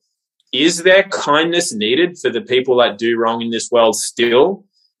mind of, is there kindness needed for the people that do wrong in this world still?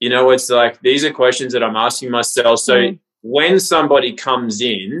 It's like, these are questions that I'm asking myself. So when somebody comes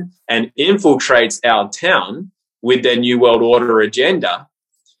in and infiltrates our town with their New World Order agenda,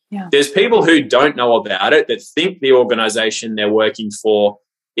 there's people who don't know about it, that think the organization they're working for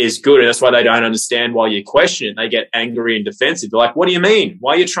is good. And that's why they don't understand why you question it. They get angry and defensive. They're like, what do you mean?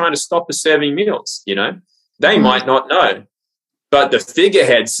 Why are you trying to stop us serving meals? They might not know, but the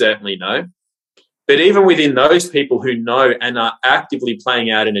figureheads certainly know. But even within those people who know and are actively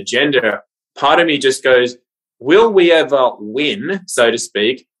playing out an agenda, part of me just goes, will we ever win, so to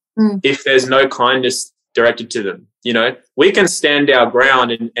speak, if there's no kindness directed to them. You know, we can stand our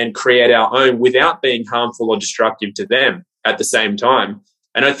ground and create our own without being harmful or destructive to them at the same time.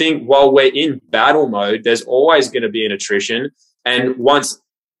 And I think while we're in battle mode, there's always going to be an attrition. And once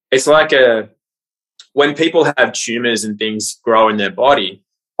it's like when people have tumors and things grow in their body,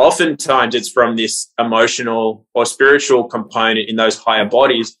 oftentimes it's from this emotional or spiritual component in those higher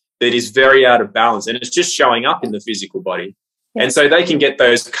bodies that is very out of balance, and it's just showing up in the physical body. Yeah. And so they can get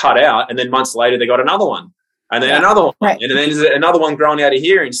those cut out, and then months later they got another one, and then another one, right. And then there's another one growing out of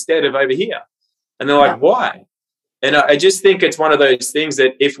here instead of over here. And they're like, why? And I just think it's one of those things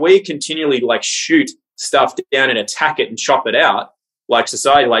that if we continually like shoot stuff down and attack it and chop it out, like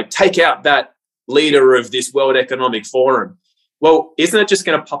society, like take out that leader of this World Economic Forum. Well, isn't it just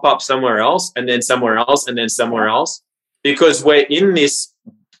going to pop up somewhere else and then somewhere else and then somewhere else? Because we're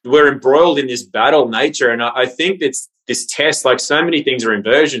embroiled in this battle nature. And I think it's this test, like so many things are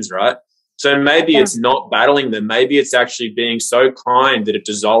inversions, right? So maybe it's not battling them. Maybe it's actually being so kind that it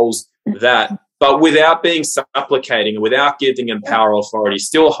dissolves that, but without being supplicating and without giving them power or authority,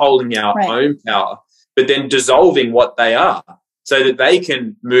 still holding our own power, but then dissolving what they are so that they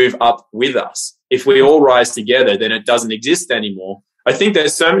can move up with us. If we all rise together, then it doesn't exist anymore. I think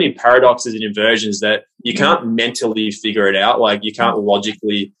there's so many paradoxes and inversions that you can't mentally figure it out. Like you can't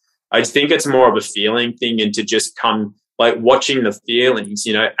logically. I think it's more of a feeling thing, and to just come like watching the feelings,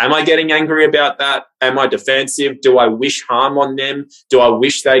 you know, am I getting angry about that? Am I defensive? Do I wish harm on them? Do I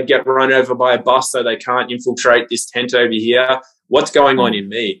wish they'd get run over by a bus so they can't infiltrate this tent over here? What's going on in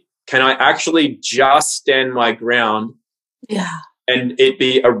me? Can I actually just stand my ground? Yeah. And it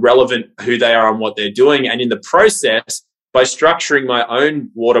be irrelevant who they are and what they're doing. And in the process, by structuring my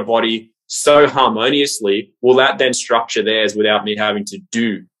own water body so harmoniously, will that then structure theirs without me having to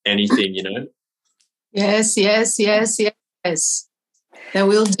do anything, you know? Yes. That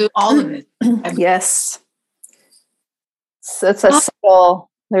we'll do all of it. Yes. So it's a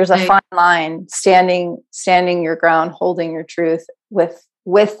subtle, there's a fine line, standing your ground, holding your truth with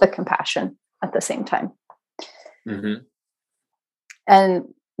the compassion at the same time. Mm-hmm. And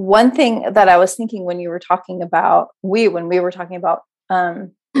one thing that I was thinking when you were talking about, when we were talking about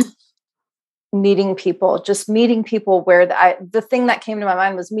meeting people where the thing that came to my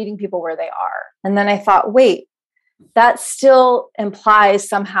mind was meeting people where they are. And then I thought, wait, that still implies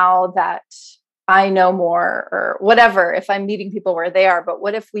somehow that I know more or whatever if I'm meeting people where they are. But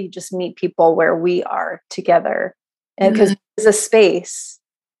what if we just meet people where we are together? And because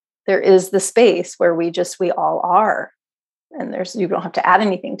there is the space where we all are. And you don't have to add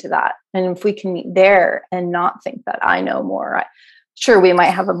anything to that. And if we can meet there and not think that I know more, sure, we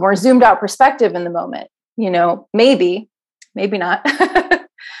might have a more zoomed out perspective in the moment, you know, maybe not,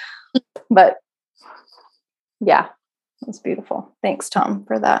 but yeah, it's beautiful. Thanks, Tom,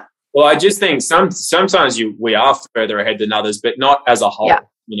 for that. Well, I just think sometimes we are further ahead than others, but not as a whole,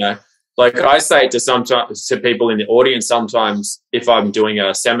 you know, like I say to people in the audience, sometimes if I'm doing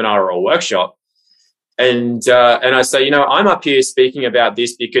a seminar or a workshop, and I say, you know, I'm up here speaking about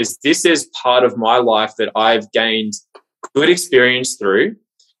this because this is part of my life that I've gained good experience through,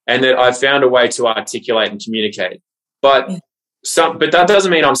 and that I've found a way to articulate and communicate. But that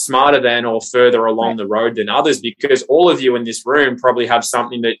doesn't mean I'm smarter than or further along the road than others, because all of you in this room probably have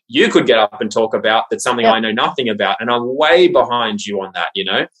something that you could get up and talk about that's something I know nothing about, and I'm way behind you on that, you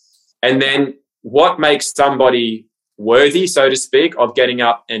know. And then what makes somebody worthy, so to speak, of getting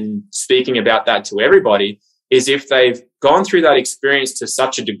up and speaking about that to everybody is if they've gone through that experience to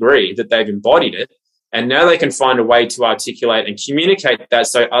such a degree that they've embodied it, and now they can find a way to articulate and communicate that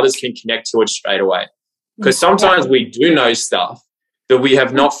so others can connect to it straight away. Because sometimes we do know stuff that we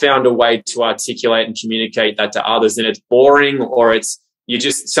have not found a way to articulate and communicate that to others, and it's boring, or you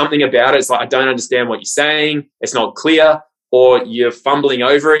just something about it. It's like, I don't understand what you're saying. It's not clear, or you're fumbling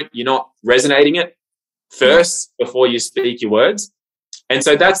over it. You're not resonating it first before you speak your words. And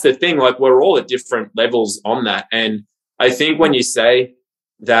so that's the thing, like we're all at different levels on that. And I think when you say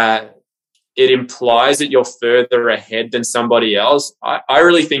that it implies that you're further ahead than somebody else, I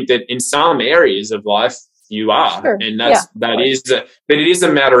really think that in some areas of life you are. Sure. And but it is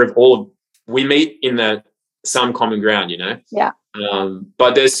a matter of we meet in some common ground, you know? Yeah.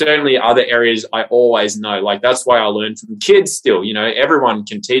 But there's certainly other areas I always know, like that's why I learn from kids still, you know, everyone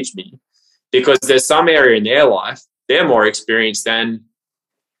can teach me. Because there's some area in their life, they're more experienced than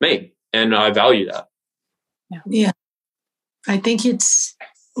me. And I value that. Yeah. I think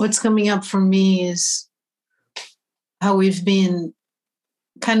what's coming up for me is how we've been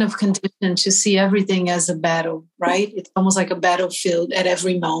kind of conditioned to see everything as a battle, right? It's almost like a battlefield at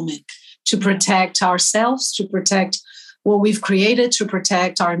every moment to protect ourselves, to protect what we've created, to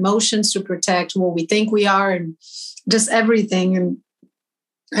protect our emotions, to protect what we think we are, and just everything. And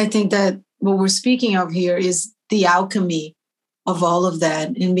I think that what we're speaking of here is the alchemy of all of that,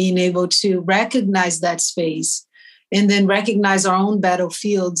 and being able to recognize that space and then recognize our own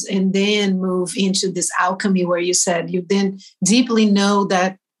battlefields, and then move into this alchemy where you said you then deeply know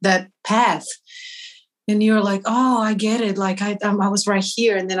that path. And you're like, oh, I get it. Like I was right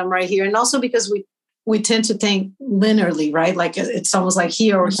here, and then I'm right here. And also because we tend to think linearly, right? Like it's almost like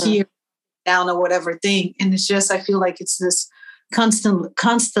here or here, down or whatever thing. And it's just, I feel like it's this constant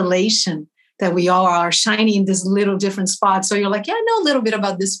constellation that we all are shining in this little different spot. So you're like, yeah, I know a little bit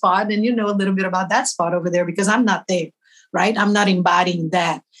about this spot, and you know a little bit about that spot over there, because I'm not there, right? I'm not embodying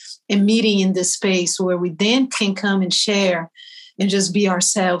that, and meeting in this space where we then can come and share and just be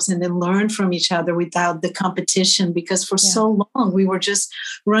ourselves, and then learn from each other without the competition. Because for so long we were just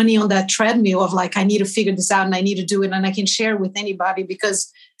running on that treadmill of like, I need to figure this out and I need to do it, and I can share with anybody,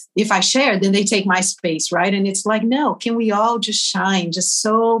 because if I share, then they take my space, right? And it's like, no, can we all just shine just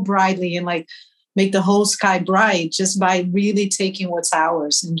so brightly and like make the whole sky bright just by really taking what's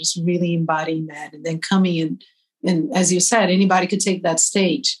ours and just really embodying that, and then coming in. And as you said, anybody could take that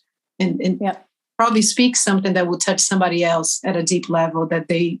stage and probably speak something that will touch somebody else at a deep level that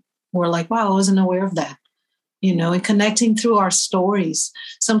they were like, wow, I wasn't aware of that, you know, and connecting through our stories.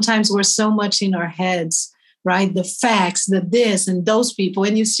 Sometimes we're so much in our heads, right? The facts, the this and those people.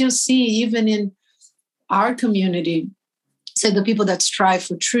 And you still see, even in our community, say the people that strive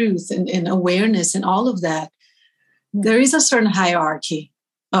for truth and awareness and all of that, there is a certain hierarchy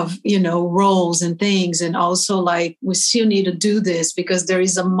of, you know, roles and things. And also like, we still need to do this because there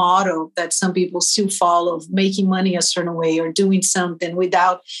is a model that some people still follow of making money a certain way or doing something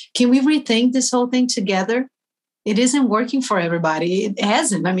without, can we rethink this whole thing together? It isn't working for everybody. It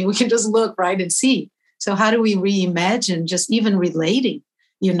hasn't. I mean, we can just look, right, and see. So how do we reimagine just even relating,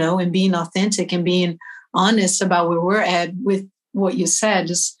 you know, and being authentic and being honest about where we're at with what you said,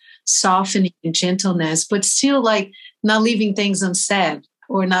 just softening and gentleness, but still like not leaving things unsaid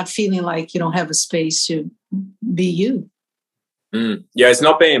or not feeling like you don't have a space to be you. Yeah, it's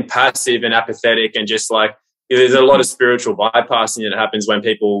not being passive and apathetic and just like, there's a lot of spiritual bypassing that happens when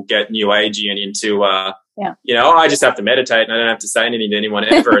people get new agey and into, you know, I just have to meditate and I don't have to say anything to anyone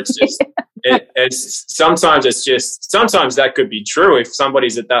ever. It's just, sometimes that could be true if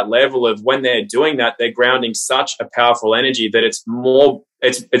somebody's at that level of when they're doing that, they're grounding such a powerful energy that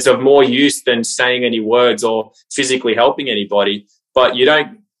it's of more use than saying any words or physically helping anybody. But you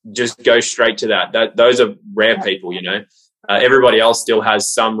don't just go straight to that. Those are rare people, you know. Everybody else still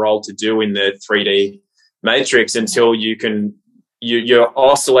has some role to do in the 3D matrix until you're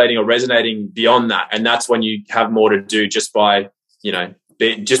oscillating or resonating beyond that. And that's when you have more to do just by, you know,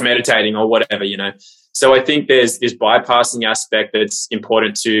 just meditating or whatever, you know. So I think there's this bypassing aspect that's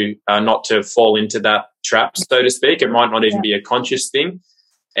important to not to fall into that trap, so to speak. It might not even be a conscious thing.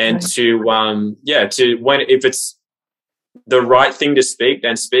 And if it's the right thing to speak,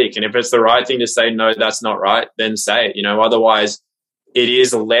 then speak. And if it's the right thing to say, no, that's not right, then say it, you know. Otherwise, it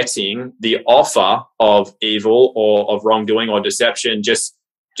is letting the offer of evil or of wrongdoing or deception just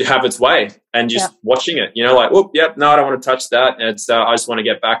to have its way and just watching it, you know, like, oh, yep, no, I don't want to touch that. It's I just want to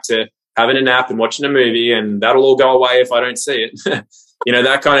get back to having a nap and watching a movie, and that'll all go away if I don't see it. You know,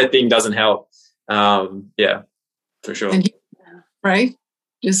 that kind of thing doesn't help. Yeah, for sure. Right?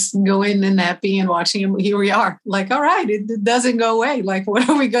 Just going and napping and watching him. Here we are. Like, all right, it doesn't go away. Like, what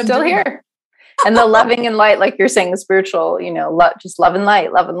are we going to do? Still here. And the loving and light, like you're saying, the spiritual, you know, just love and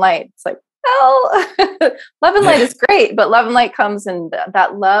light, love and light. It's like, well, love and light is great, but love and light comes in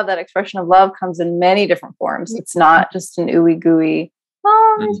that love, that expression of love comes in many different forms. It's not just an ooey gooey,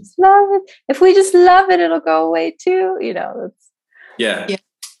 oh, I just love it. If we just love it, it'll go away too. You know,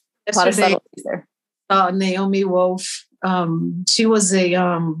 it's a lot of subtleties there. Naomi Wolf, she was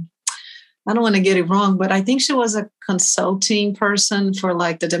I don't want to get it wrong, but I think she was a consulting person for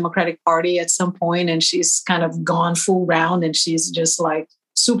like the Democratic Party at some point, and she's kind of gone full round, and she's just like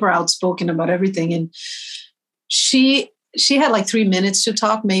super outspoken about everything. And she had like 3 minutes to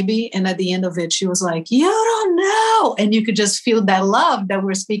talk maybe, and at the end of it, she was like, "You don't know," and you could just feel that love that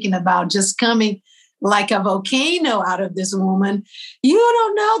we're speaking about just coming like a volcano out of this woman. You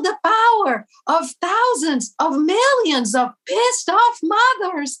don't know the power of thousands of millions of pissed off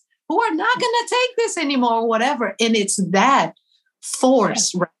mothers who are not going to take this anymore or whatever. And it's that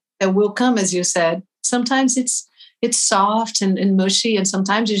force right, that will come, as you said. Sometimes it's soft and mushy, and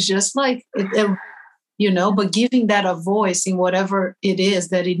sometimes it's just like, you know, but giving that a voice in whatever it is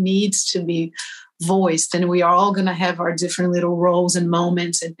that it needs to be voiced, and we are all going to have our different little roles and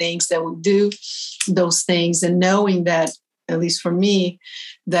moments and things that we do those things, and knowing that, at least for me,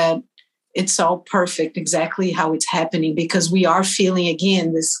 that it's all perfect exactly how it's happening, because we are feeling,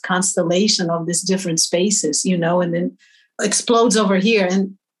 again, this constellation of these different spaces, and then explodes over here,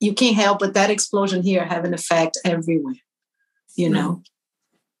 and you can't help but that explosion here have an effect everywhere,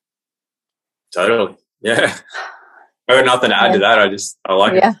 Totally. Yeah. I got nothing to add to that. I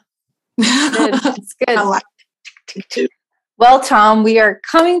like it. It's good. I like it too. Well, Tom, we are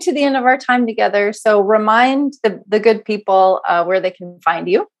coming to the end of our time together. So remind the good people where they can find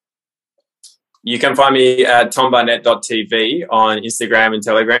you. You can find me at tombarnett.tv on Instagram and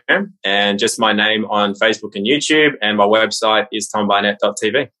Telegram, and just my name on Facebook and YouTube. And my website is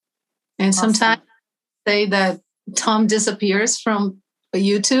tombarnett.tv. And sometimes say that Tom disappears from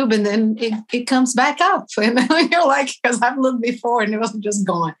YouTube and then it comes back up. And then you're like, because I've looked before and it wasn't just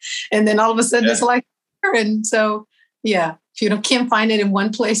gone. And then all of a sudden it's like, and so, yeah. If you can't find it in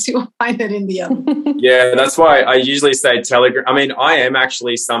one place, you'll find it in the other. Yeah, that's why I usually say Telegram. I mean, I am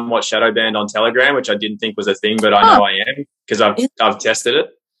actually somewhat shadow banned on Telegram, which I didn't think was a thing, but I know I am because I've tested it.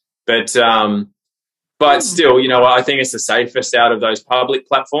 But still, I think it's the safest out of those public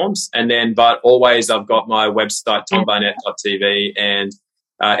platforms. And then, but always I've got my website, tombarnett.tv, and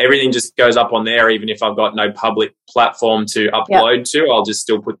everything just goes up on there. Even if I've got no public platform to upload to, I'll just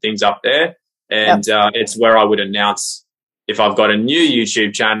still put things up there. And it's where I would announce if I've got a new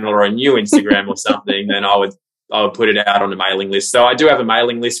YouTube channel or a new Instagram or something, then I would put it out on a mailing list. So I do have a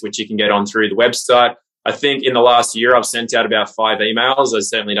mailing list, which you can get on through the website. I think in the last year, I've sent out about 5 emails. I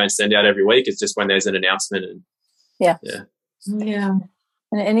certainly don't send out every week. It's just when there's an announcement. And, yeah.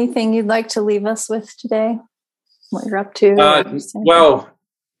 And anything you'd like to leave us with today? What you're up to?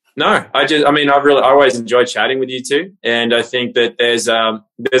 No, I always enjoy chatting with you two. And I think that there's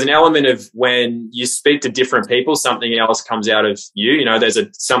an element of when you speak to different people, something else comes out of you. There's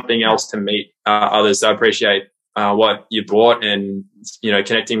something else to meet others. So I appreciate what you brought and,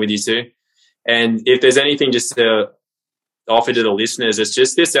 connecting with you two. And if there's anything just to offer to the listeners, it's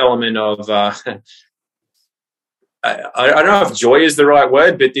just this element of, I don't know if joy is the right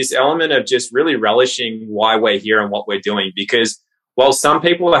word, but this element of just really relishing why we're here and what we're doing. Because while some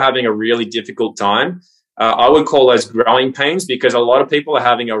people are having a really difficult time, I would call those growing pains, because a lot of people are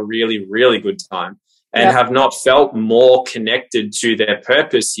having a really, really good time and have not felt more connected to their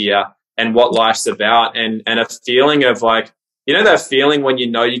purpose here and what life's about, and a feeling of like, that feeling when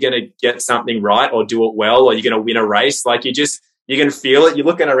you're going to get something right or do it well, or you're going to win a race. Like you can feel it. You're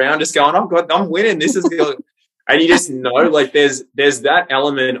looking around just going, oh God, I'm winning. This is good. And you just know, like there's that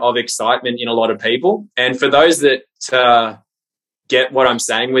element of excitement in a lot of people. And for those that get what I'm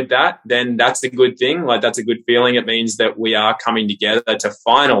saying with that, then that's a good thing. Like that's a good feeling. It means that we are coming together to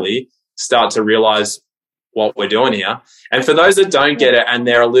finally start to realize what we're doing here. And for those that don't get it and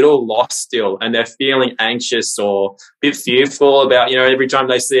they're a little lost still and they're feeling anxious or a bit fearful about, every time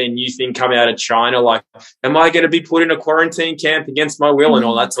they see a new thing come out of China, like, am I going to be put in a quarantine camp against my will and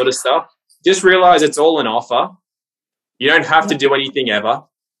all that sort of stuff? Just realize it's all an offer. You don't have to do anything ever.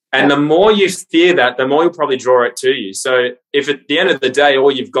 And the more you fear that, the more you'll probably draw it to you. So if at the end of the day, all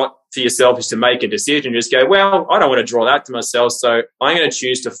you've got for yourself is to make a decision, just go, well, I don't want to draw that to myself, so I'm going to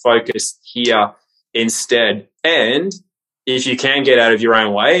choose to focus here instead. And if you can get out of your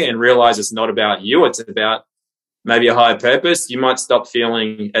own way and realize it's not about you, it's about maybe a higher purpose, you might stop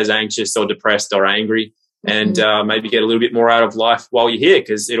feeling as anxious or depressed or angry, and maybe get a little bit more out of life while you're here,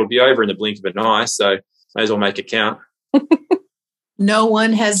 because it'll be over in the blink of an eye. So may as well make it count. No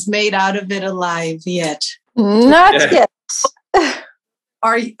one has made out of it alive yet. Not yet.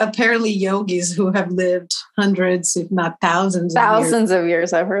 Are apparently yogis who have lived hundreds, if not thousands of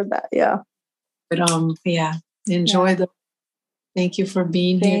years. I've heard that. Yeah. But enjoy the. Thank you for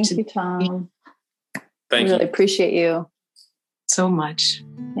being here. Thank you, Tom. Thank you. Really appreciate you so much.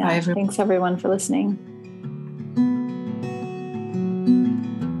 Yeah. Thanks everyone for listening.